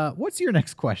 What's your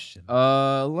next question?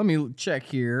 Let me check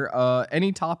here.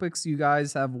 Any topics you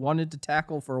guys have wanted to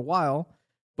tackle for a while,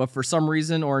 but for some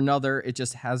reason or another, it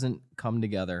just hasn't come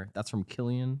together. That's from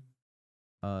Killian,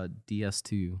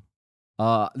 DS2.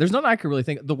 There's nothing I could really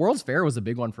think. The World's Fair was a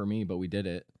big one for me, but we did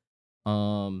it.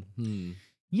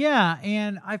 Yeah,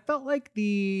 and I felt like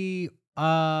the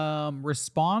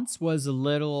response was a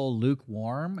little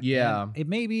lukewarm. Yeah. And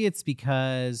maybe it's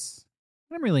because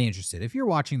I'm really interested. If you're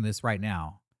watching this right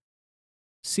now,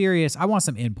 serious, I want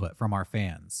some input from our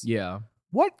fans. Yeah.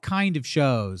 What kind of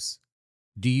shows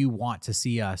do you want to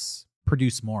see us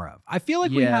produce more of? I feel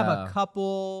like we have a Yeah.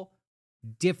 couple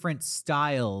different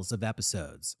styles of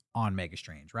episodes on Mega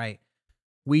Strange, right?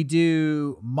 We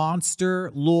do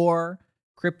monster lore,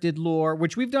 cryptid lore,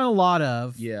 which we've done a lot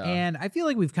of. Yeah. And I feel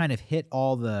like we've kind of hit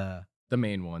all the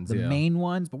main ones. main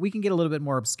ones, but we can get a little bit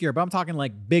more obscure. But I'm talking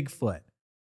like Bigfoot,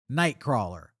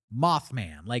 Nightcrawler,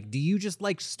 Mothman. Like, do you just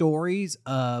like stories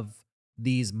of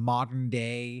these modern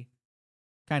day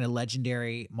kind of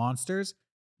legendary monsters?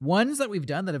 Ones that we've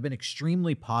done that have been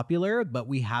extremely popular, but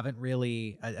we haven't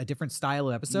really a different style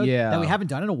of episode that we Yeah. haven't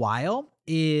done in a while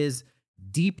is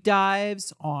deep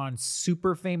dives on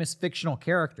super famous fictional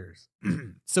characters.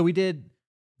 So we did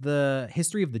the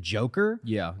history of the Joker,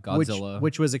 Yeah. Godzilla.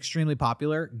 which was extremely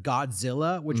popular.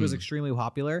 Godzilla, which was Mm. extremely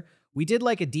popular. We did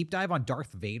like a deep dive on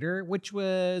Darth Vader, which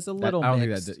was a little I don't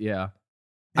mixed. think that. Yeah.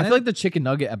 And I feel like the chicken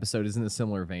nugget episode is in a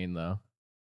similar vein, though.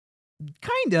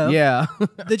 kind of. Yeah.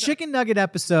 The chicken nugget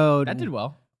episode That did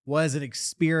well. was an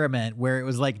experiment where it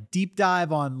was like deep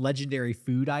dive on legendary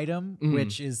food item, Mhm.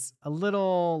 which is a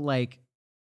little like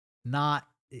not.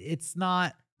 It's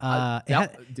not.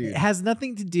 Dude. It has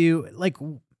nothing to do like.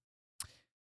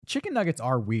 Chicken nuggets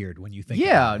are weird when you think. Yeah.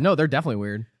 about it. No, they're definitely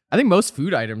weird. I think most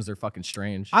food items are fucking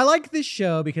strange. I like this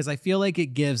show because I feel like it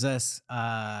gives us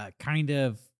kind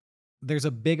of. There's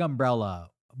a big umbrella.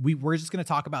 We're just going to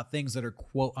talk about things that are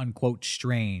quote unquote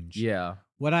strange. Yeah.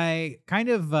 What I kind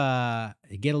of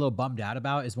get a little bummed out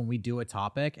about is when we do a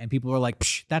topic and people are like,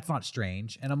 Psh, that's not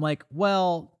strange. And I'm like,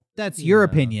 well, that's your Yeah.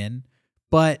 opinion.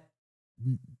 But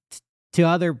to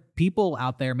other people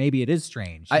out there, maybe it is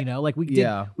strange. You know, like we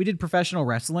did professional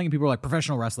wrestling and people were like,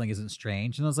 professional wrestling isn't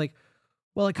strange. And I was like,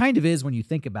 well, it kind of is when you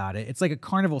think about it. It's like a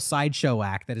carnival sideshow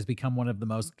act that has become one of the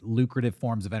most lucrative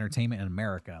forms of entertainment in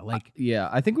America. Like, Yeah,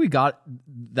 I think we got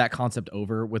that concept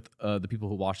over with the people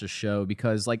who watch the show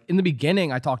because, like, in the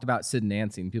beginning, I talked about Sid and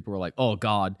Nancy, and people were like, "Oh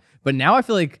God!" But now I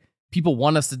feel like people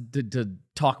want us to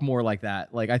talk more like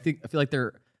that. Like, I feel like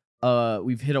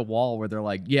we've hit a wall where they're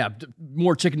like, "Yeah,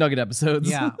 more chicken nugget episodes."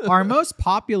 yeah, one of our most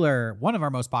popular,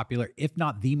 if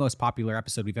not the most popular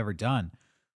episode we've ever done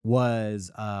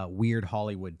was Weird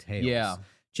Hollywood Tales. Yeah.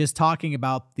 Just talking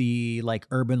about the like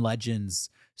urban legends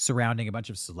surrounding a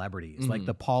bunch of celebrities, like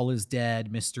the Paul is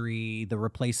Dead mystery, the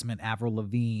replacement Avril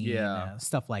Lavigne,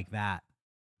 stuff like that.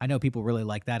 I know people really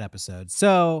like that episode.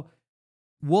 So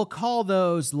we'll call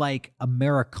those like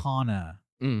Americana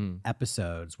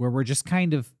episodes where we're just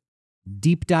kind of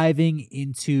deep diving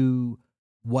into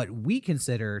what we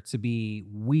consider to be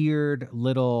weird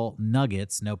little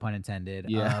nuggets, no pun intended,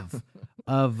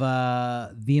 of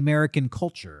the American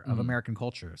culture,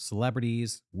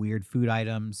 celebrities, weird food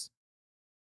items,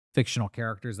 fictional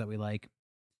characters that we like.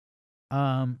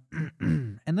 And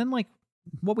then like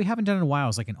what we haven't done in a while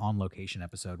is like an on location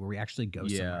episode where we actually go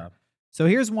somewhere. So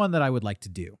here's one that I would like to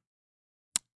do.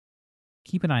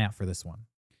 Keep an eye out for this one.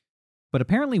 But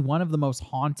apparently one of the most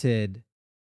haunted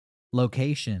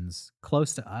locations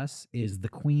close to us is the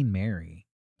Queen Mary.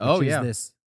 Which is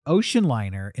this ocean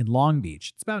liner in Long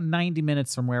Beach. It's about 90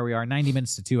 minutes from where we are, 90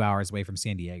 minutes to 2 hours away from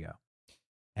San Diego.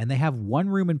 And they have one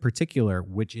room in particular,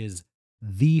 which is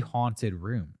the haunted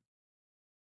room.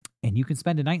 And you can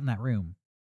spend a night in that room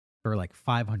for like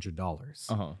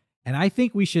 $500. And I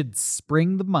think we should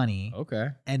spring the money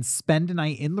and spend a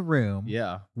night in the room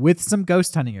with some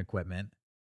ghost hunting equipment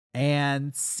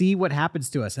and see what happens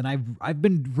to us. And I've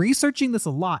been researching this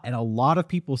a lot, and a lot of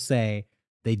people say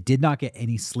they did not get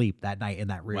any sleep that night in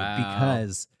that room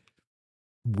because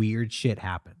weird shit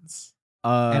happens.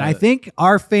 And I think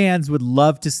our fans would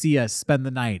love to see us spend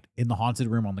the night in the haunted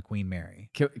room on the Queen Mary.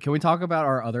 Can we talk about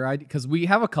our other ideas? Because we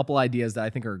have a couple ideas that I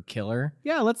think are killer.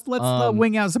 Yeah, let's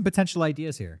wing out some potential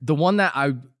ideas here. The one that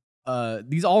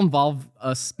these all involve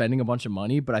us spending a bunch of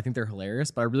money, but I think they're hilarious.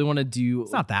 But I really want to do.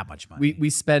 It's not that much money. We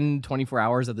spend 24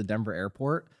 hours at the Denver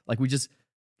airport. Like we just.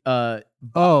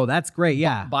 Oh, that's great.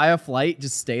 Yeah. Buy a flight,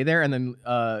 just stay there, and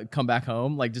then come back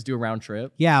home. Like just do a round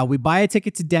trip. Yeah, we buy a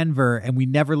ticket to Denver and we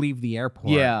never leave the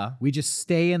airport. Yeah. We just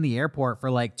stay in the airport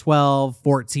for like 12,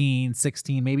 14,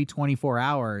 16, maybe 24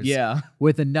 hours. Yeah.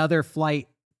 With another flight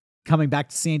coming back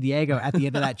to San Diego at the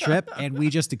end of that trip, and we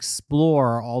just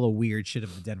explore all the weird shit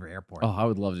of the Denver airport. Oh, I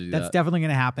would love to do that. That's definitely going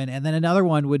to happen. And then another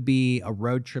one would be a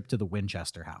road trip to the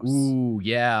Winchester House. Ooh,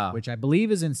 yeah. Which I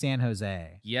believe is in San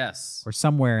Jose. Yes. Or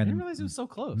somewhere in I didn't realize it was so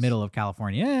close. Middle of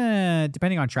California.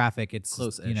 Depending on traffic, it's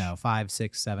close-ish. 5,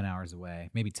 6, 7 hours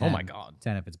away. Maybe 10. Oh my God.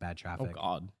 10 if it's bad traffic. Oh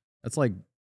God. That's like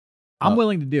I'm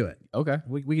willing to do it. Okay.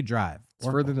 We could drive. It's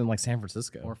further than like San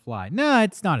Francisco. Or fly. No,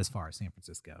 it's not as far as San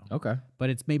Francisco. Okay. But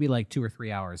it's maybe like 2 or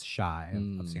 3 hours shy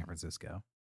of San Francisco.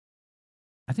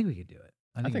 I think we could do it.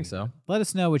 I think so. Let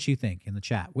us know what you think in the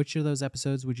chat. Which of those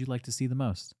episodes would you like to see the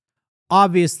most?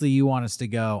 Obviously, you want us to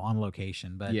go on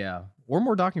location, but yeah, or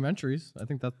more documentaries. I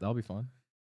think that'll be fun.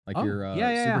 Like your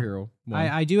superhero one.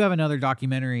 I do have another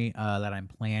documentary that I'm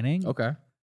planning. Okay.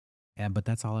 But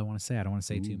that's all I want to say. I don't want to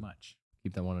say too much.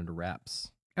 Keep that one under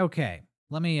wraps. Okay.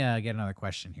 Let me get another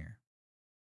question here.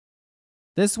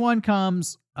 This one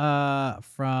comes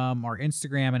from our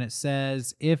Instagram, and it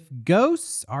says, if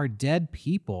ghosts are dead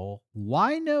people,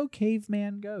 why no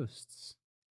caveman ghosts?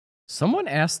 Someone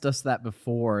asked us that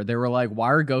before. They were like,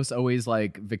 why are ghosts always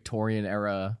like Victorian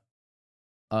era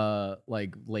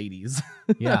like ladies?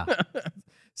 Yeah.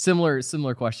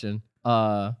 Similar question.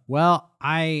 Well,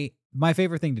 my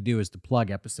favorite thing to do is to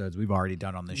plug episodes we've already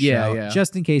done on this show,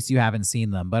 just in case you haven't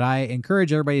seen them. But I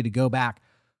encourage everybody to go back.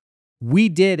 We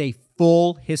did a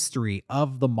full history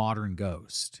of the modern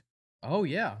ghost. Oh,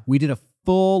 yeah. We did a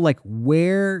full, like,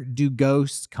 where do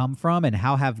ghosts come from and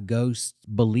how have ghost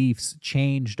beliefs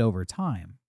changed over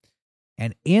time?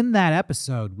 And in that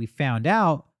episode, we found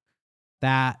out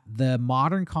that the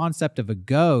modern concept of a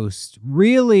ghost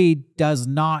really does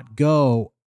not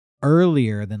go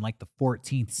earlier than like the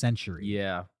 14th century.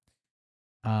 Yeah.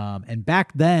 And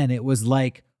back then it was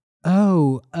like,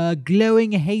 oh, a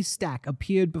glowing haystack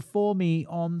appeared before me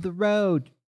on the road.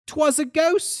 'Twas a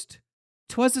ghost.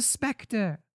 'Twas a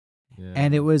specter. Yeah.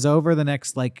 And it was over the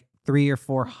next like 300 or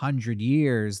 400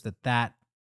 years that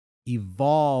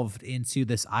evolved into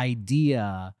this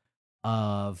idea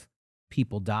of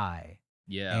people die.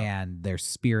 Yeah. And their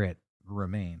spirit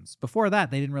remains. Before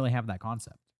that, they didn't really have that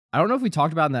concept. I don't know if we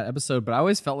talked about it in that episode, but I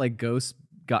always felt like ghosts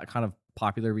got kind of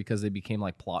popular because they became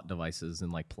like plot devices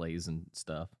in like plays and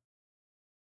stuff.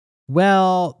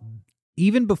 Well,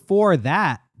 even before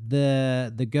that,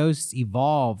 the ghosts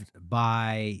evolved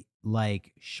by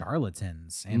like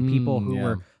charlatans and people who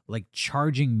were like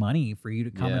charging money for you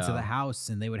to come into the house,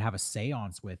 and they would have a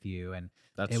seance with you. And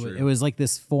it was like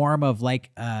this form of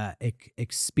like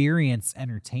experience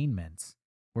entertainment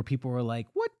where people were like,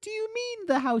 what do you mean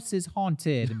the house is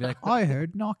haunted? And be like, I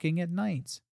heard knocking at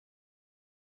night.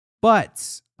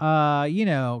 But,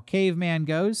 caveman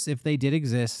ghosts, if they did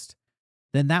exist,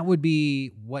 then that would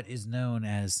be what is known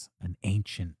as an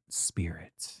ancient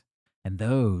spirit. And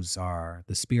those are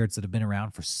the spirits that have been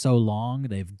around for so long.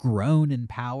 They've grown in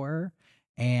power,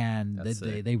 and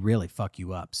they really fuck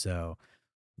you up. So,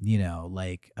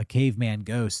 like a caveman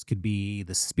ghost could be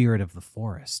the spirit of the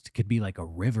forest. It could be like a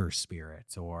river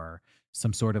spirit or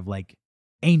some sort of like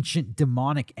ancient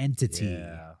demonic entity.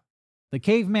 Yeah. The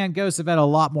caveman ghosts have had a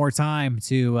lot more time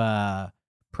to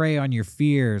prey on your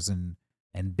fears and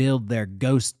build their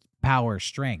ghost power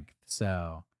strength.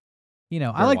 So,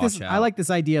 I like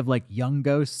this idea of like young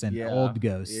ghosts and old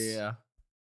ghosts. Yeah.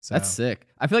 So. That's sick.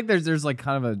 I feel like there's like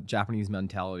kind of a Japanese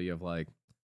mentality of like,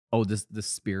 oh, the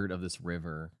spirit of this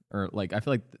river, or like I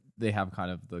feel like they have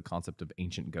kind of the concept of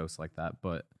ancient ghosts like that,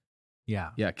 but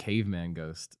yeah, caveman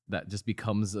ghost that just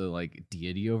becomes a like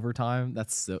deity over time.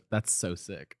 That's so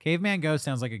sick. Caveman ghost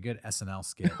sounds like a good SNL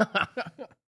skit.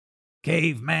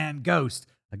 Caveman ghost,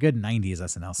 a good 90s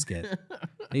SNL skit.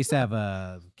 They used to have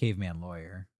a caveman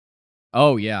lawyer.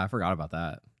 Oh yeah, I forgot about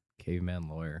that. Caveman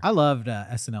lawyer. I loved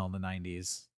SNL in the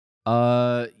 90s.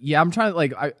 Yeah, I'm trying to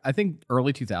like I think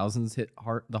early 2000s hit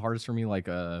the hardest for me. Like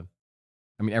I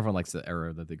mean everyone likes the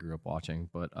era that they grew up watching,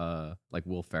 but like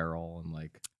Will Ferrell and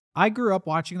like I grew up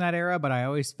watching that era, but I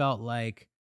always felt like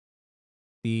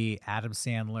the Adam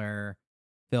Sandler,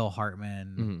 Phil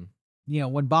Hartman,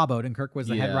 Mhm. when Bob Odenkirk was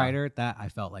the head Yeah. writer, that I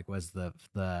felt like was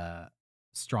the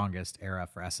strongest era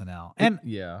for SNL. It- And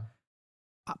yeah.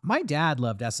 my dad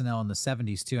loved SNL in the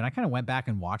 70s too. And I kind of went back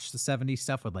and watched the 70s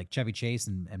stuff with like Chevy Chase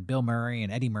and Bill Murray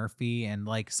and Eddie Murphy. And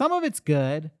like some of it's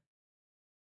good.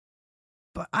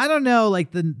 But I don't know,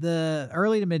 like the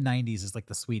early to mid 90s is like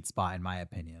the sweet spot in my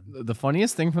opinion. The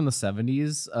funniest thing from the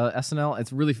 70s SNL,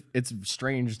 it's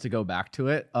strange to go back to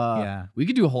it. Yeah. We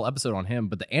could do a whole episode on him,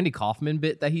 but the Andy Kaufman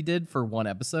bit that he did for one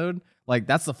episode, like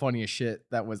that's the funniest shit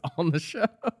that was on the show.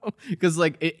 Cuz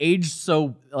like it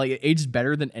aged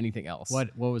better than anything else.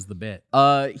 What was the bit?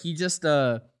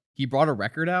 He brought a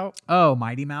record out. Oh,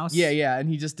 Mighty Mouse? Yeah, and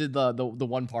he just did the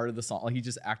one part of the song. Like he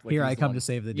just acted like Here he was I the come one. to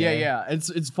save the day. Yeah.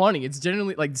 It's funny. It's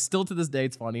genuinely like still to this day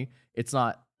it's funny. It's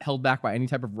not held back by any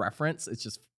type of reference. It's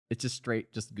just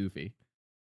straight just goofy.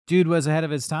 Dude was ahead of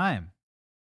his time.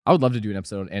 I would love to do an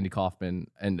episode on Andy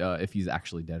Kaufman and if he's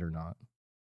actually dead or not.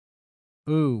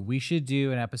 Ooh, we should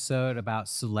do an episode about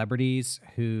celebrities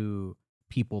who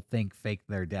people think faked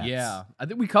their deaths. Yeah. I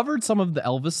think we covered some of the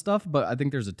Elvis stuff, but I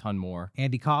think there's a ton more.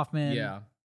 Andy Kaufman. Yeah.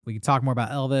 We could talk more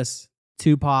about Elvis,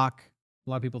 Tupac. A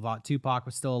lot of people thought Tupac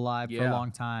was still alive for a Yeah.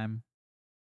 long time.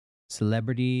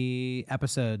 Celebrity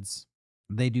episodes.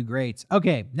 They do great.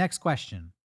 Okay, next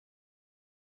question.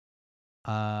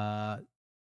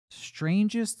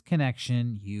 Strangest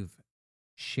connection you've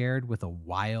shared with a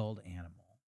wild animal.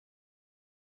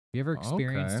 Have you ever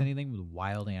experienced Okay. anything with a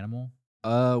wild animal?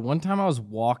 One time I was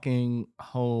walking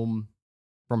home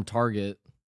from Target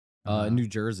Uh-huh. in New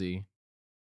Jersey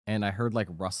and I heard like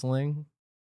rustling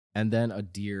and then a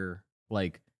deer,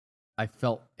 like I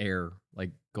felt air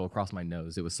like go across my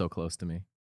nose. It was so close to me.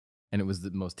 And it was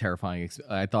the most terrifying.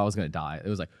 I thought I was going to die. It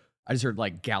was like, I just heard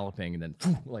like galloping and then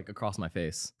like across my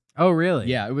face. Oh, really?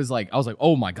 Yeah. It was like, I was like,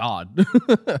 oh my God.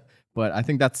 But I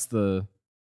think that's the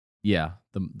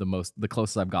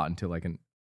closest I've gotten to like an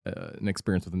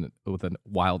experience with a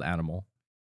wild animal.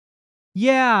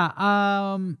 Yeah.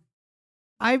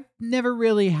 I've never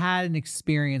really had an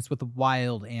experience with a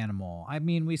wild animal. I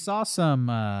mean, we saw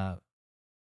some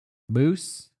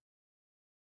moose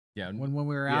Yeah. when we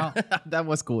were Yeah. out That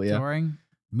was cool. Yeah. touring.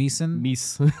 Meeson.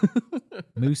 Meese.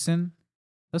 Moosin.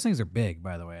 Those things are big,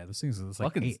 by the way. Those things are like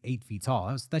Fucking- 8 feet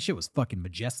tall. That shit was fucking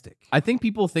majestic. I think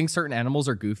people think certain animals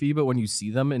are goofy, but when you see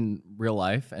them in real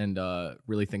life and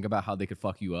really think about how they could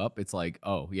fuck you up, it's like,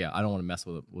 oh yeah, I don't want to mess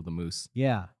with a moose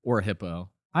Yeah. or a hippo.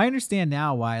 I understand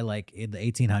now why, like, in the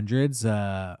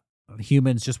 1800s,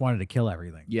 humans just wanted to kill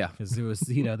everything. Yeah. Because it was,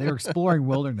 they were exploring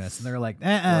wilderness and they were like,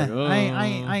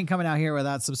 I ain't coming out here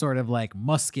without some sort of like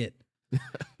musket,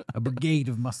 a brigade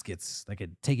of muskets that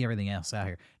could take everything else out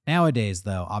here. Nowadays,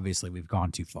 though, obviously we've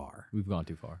gone too far. We've gone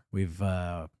too far. We've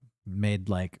made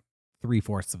like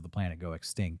 3/4 of the planet go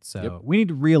extinct. So Yep. we need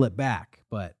to reel it back.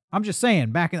 But I'm just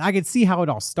saying, I could see how it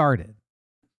all started,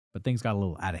 but things got a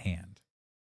little out of hand.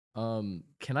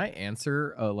 Can I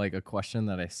answer like a question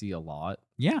that I see a lot?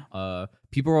 Yeah.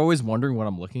 People are always wondering what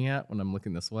I'm looking at when I'm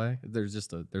looking this way. There's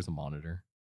a monitor.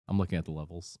 I'm looking at the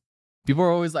levels. People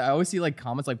are always like, I always see like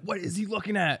comments like, "What is he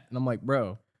looking at?" And I'm like,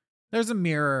 "Bro, There's a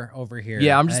mirror over here.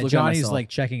 Yeah, I'm just looking at Johnny's myself. like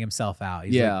checking himself out.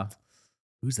 He's yeah." like,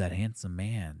 who's that handsome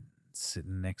man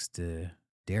sitting next to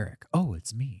Derek? Oh,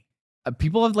 it's me.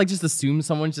 People have like just assumed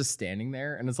someone's just standing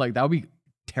there, and it's like that would be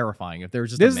terrifying if there was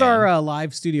just. This a is man. our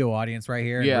live studio audience right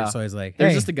here. Yeah. So he's like,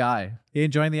 There's hey, just a guy. you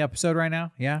enjoying the episode right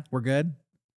now? Yeah, we're good.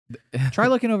 Try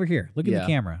looking over here. Look at Yeah. the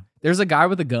camera. There's a guy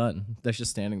with a gun that's just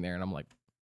standing there, and I'm like,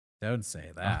 Don't say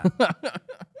that.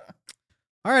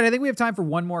 All right, I think we have time for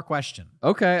one more question.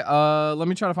 okay. Let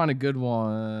me try to find a good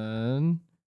one.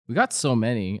 We got so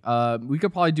many. We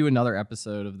could probably do another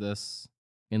episode of this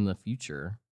in the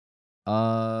future.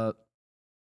 Oh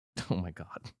my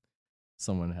God,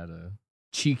 someone had a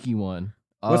cheeky one.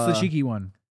 What's the cheeky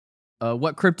one?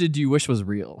 What cryptid do you wish was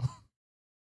real?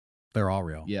 They're all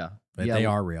real. Yeah, They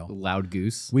are real. Loud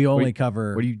goose. We only Wait,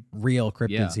 cover what do you? real cryptids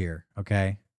Yeah. here,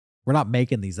 okay? We're not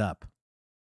making these up.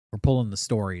 We're pulling the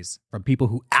stories from people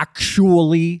who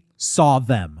actually saw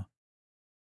them.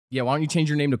 Yeah, why don't you change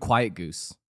your name to Quiet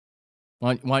Goose?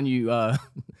 Why don't you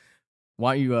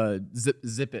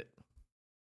zip it?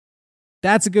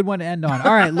 That's a good one to end on.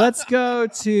 All right, let's go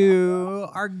to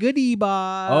our goodie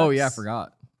box. Oh yeah, I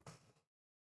forgot.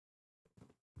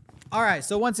 All right,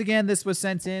 so once again, this was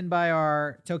sent in by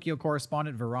our Tokyo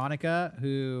correspondent, Veronica,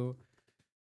 who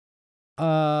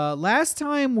last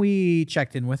time we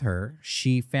checked in with her,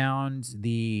 she found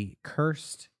the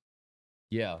cursed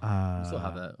Yeah, we still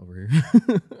have that over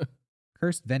here.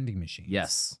 cursed vending machine.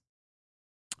 Yes.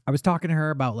 I was talking to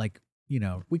her about like,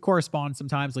 we correspond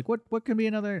sometimes. Like, what could be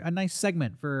a nice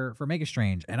segment for Mega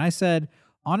Strange? And I said,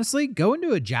 honestly, go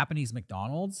into a Japanese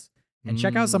McDonald's and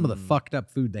check out some of the fucked up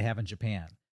food they have in Japan.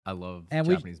 I love And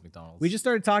Japanese McDonald's. We just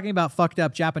started talking about fucked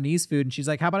up Japanese food, and she's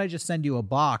like, how about I just send you a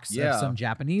box of some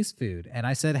Japanese food? And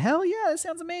I said, hell yeah, that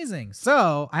sounds amazing.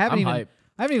 So I haven't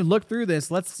even looked through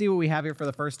this. Let's see what we have here for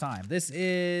the first time. This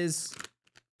is...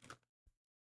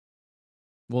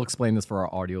 We'll explain this for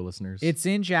our audio listeners. It's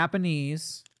in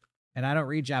Japanese, and I don't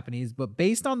read Japanese, but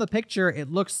based on the picture, it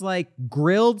looks like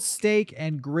grilled steak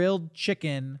and grilled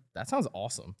chicken. That sounds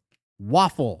awesome.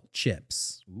 Waffle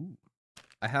chips. Ooh.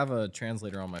 I have a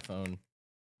translator on my phone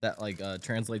that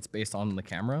translates based on the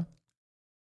camera.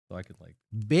 So I could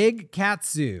Big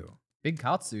katsu. Big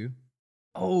katsu?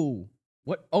 Oh.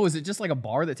 What? Oh, is it just like a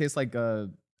bar that tastes like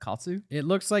katsu? It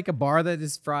looks like a bar that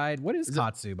is fried. What is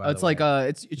katsu, by the way? It's like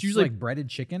it's usually like breaded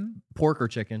chicken? Pork or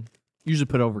chicken. Usually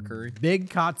put over curry.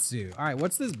 Big katsu. All right,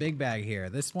 what's this big bag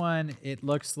here? This one, it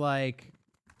looks like...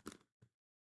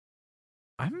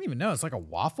 I don't even know. It's like a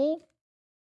waffle?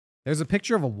 There's a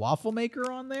picture of a waffle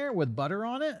maker on there with butter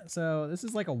on it. So this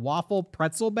is like a waffle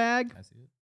pretzel bag. I see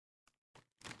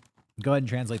it. Go ahead and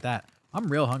translate that.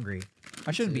 I'm real hungry.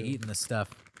 I shouldn't be eating this stuff,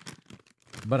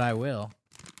 but I will.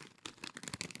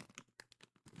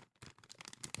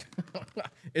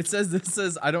 This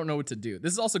says, I don't know what to do.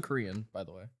 This is also Korean, by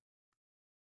the way.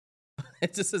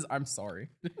 It just says, I'm sorry.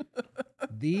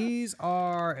 These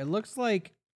are, it looks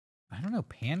like, I don't know,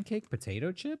 pancake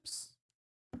potato chips?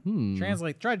 Try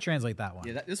to translate that one.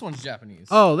 Yeah, this one's Japanese.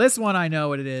 Oh, this one I know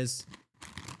what it is.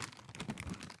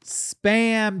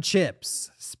 Spam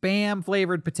chips. Spam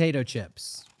flavored potato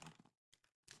chips.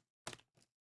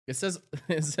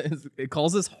 It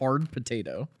calls this hard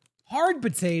potato. Hard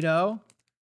potato?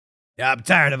 Yeah, I'm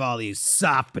tired of all these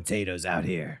soft potatoes out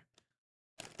here.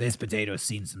 This potato's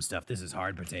seen some stuff. This is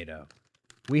hard potato.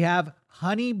 We have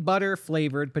honey butter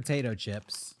flavored potato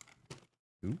chips.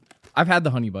 Ooh. I've had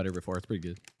the honey butter before. It's pretty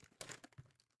good.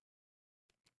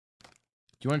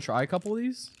 Do you want to try a couple of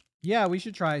these? Yeah, we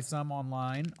should try some on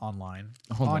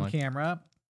camera.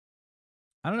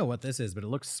 I don't know what this is, but it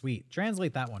looks sweet.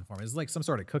 Translate that one for me. It's like some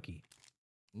sort of cookie.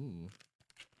 Ooh.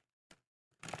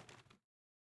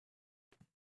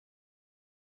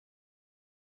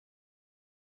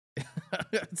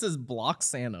 It says block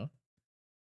Santa.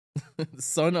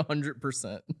 Sun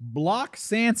 100%. Block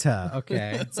Santa.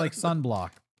 Okay. It's like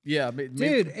sunblock. Yeah.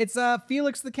 Dude, it's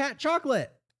Felix the Cat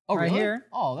chocolate. Oh, right really? Here.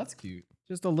 Oh, that's cute.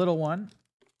 Just a little one.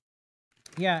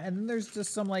 Yeah, and then there's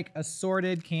just some like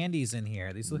assorted candies in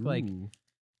here. These look like...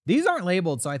 These aren't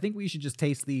labeled, so I think we should just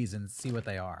taste these and see what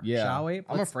they are. Yeah. Shall we?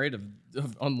 I'm afraid of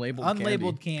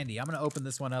unlabeled candy. I'm going to open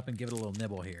this one up and give it a little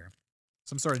nibble here.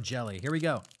 Some sort of jelly. Here we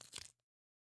go.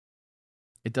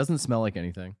 It doesn't smell like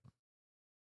anything.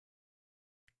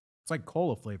 It's like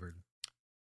cola flavored.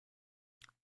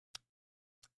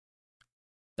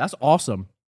 That's awesome.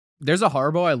 There's a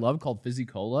Haribo I love called Fizzy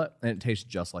Cola, and it tastes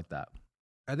just like that.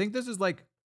 I think this is like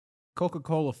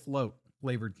Coca-Cola float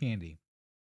flavored candy.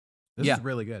 This is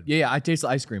really good. Yeah, I taste the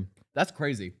ice cream. That's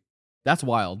crazy. That's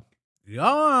wild.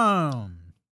 Yum.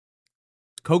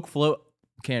 Coke float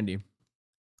candy.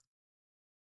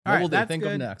 All right, what will they think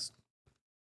of next?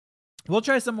 We'll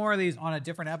try some more of these on a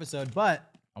different episode, but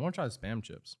I want to try the Spam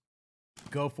chips.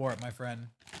 Go for it, my friend.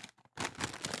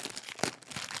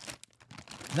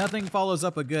 Nothing follows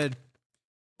up a good...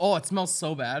 Oh, it smells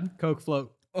so bad. Coke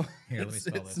float. Oh, here, let me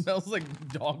smell this. It smells like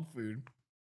dog food.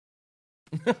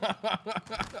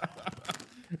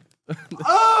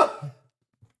 Oh!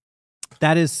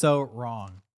 That is so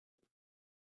wrong.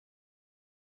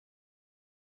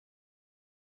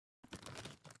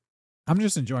 I'm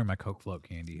just enjoying my Coke float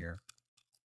candy here.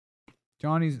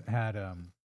 Johnny's had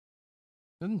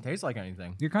Doesn't taste like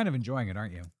anything. You're kind of enjoying it,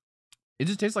 aren't you? It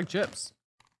just tastes like chips.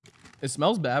 It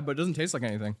smells bad, but it doesn't taste like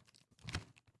anything.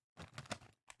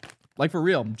 Like for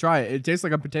real, try it. It tastes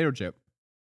like a potato chip.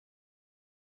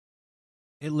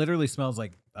 It literally smells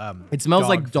like it smells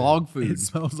like dog food. It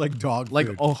smells like dog food. Like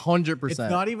 100%. It's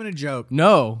not even a joke.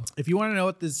 No. If you want to know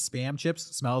what this Spam chips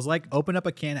smells like, open up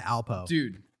a can of Alpo.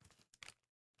 Dude.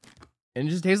 And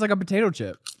it just tastes like a potato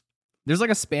chip. There's like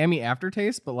a spammy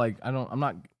aftertaste, but like I'm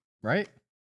not right?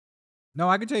 No,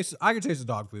 I can taste the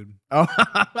dog food. Oh,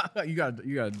 you got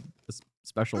a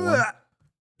special one.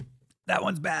 That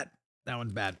one's bad. That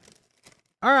one's bad.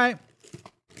 All right.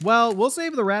 Well, we'll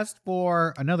save the rest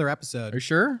for another episode. Are you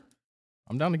sure?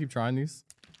 I'm down to keep trying these.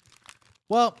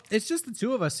 Well, it's just the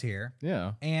two of us here.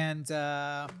 Yeah. And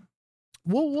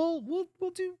we'll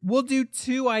do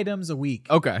 2 items a week.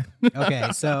 Okay. Okay,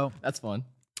 so that's fun.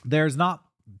 There's not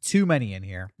too many in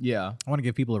here. Yeah, I want to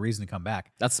give people a reason to come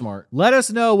back. that's smart. Let us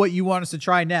know what you want us to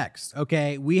try next.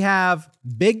 Okay, we have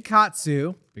big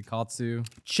katsu, Big Katsu,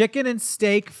 chicken and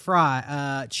steak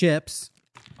fry chips,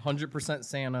 100%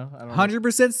 Santa. I don't know.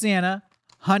 100% Santa,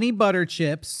 honey butter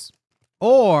chips,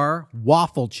 or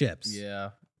waffle chips. Yeah.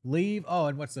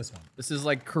 And what's this one? This is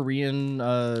like Korean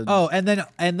And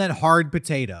then hard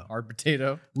potato. hard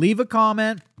potato. Leave a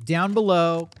comment down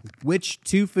below. Which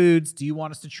 2 foods do you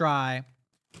want us to try?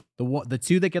 The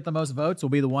 2 that get the most votes will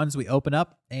be the ones we open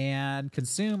up and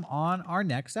consume on our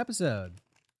next episode.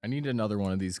 I need another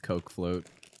one of these Coke float.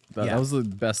 That Yeah. was the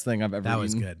best thing I've ever eaten. That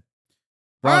was good.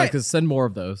 Right, All right. because send more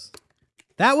of those.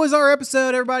 That was our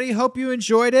episode, everybody. Hope you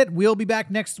enjoyed it. We'll be back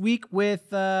next week with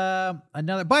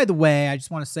another. By the way, I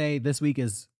just want to say this weekend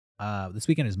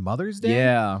is Mother's Day.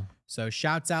 Yeah. So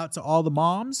shouts out to all the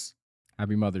moms.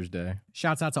 Happy Mother's Day.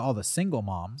 Shouts out to all the single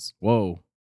moms. Whoa.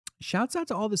 Shouts out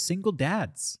to all the single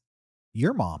dads.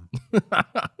 Your mom.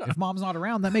 If mom's not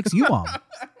around, that makes you mom.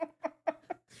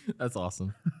 That's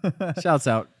awesome. Shouts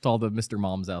out to all the Mr.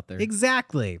 Moms out there.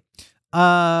 Exactly.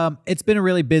 It's been a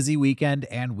really busy weekend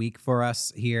and week for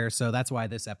us here, so that's why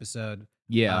this episode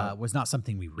was not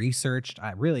something we researched.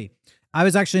 I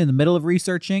was actually in the middle of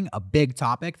researching a big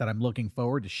topic that I'm looking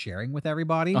forward to sharing with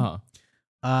everybody.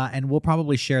 And we'll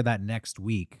probably share that next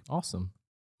week. Awesome.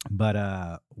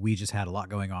 But we just had a lot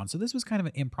going on, so this was kind of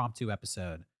an impromptu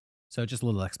episode. So just a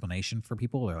little explanation for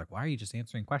people. They're like, why are you just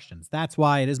answering questions? That's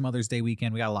why it is Mother's Day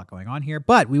weekend. We got a lot going on here,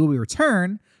 but we will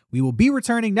be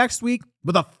returning next week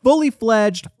with a fully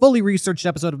fledged, fully researched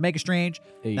episode of Make a Strange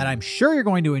that I'm sure you're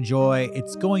going to enjoy.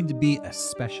 It's going to be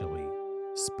especially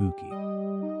spooky.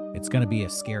 It's going to be a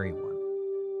scary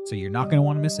one. So you're not going to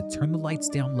want to miss it. Turn the lights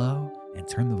down low and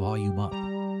turn the volume up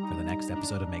for the next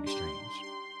episode of Make a Strange.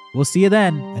 We'll see you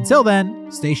then. Until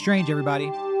then, stay strange, everybody.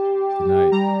 Good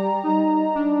night.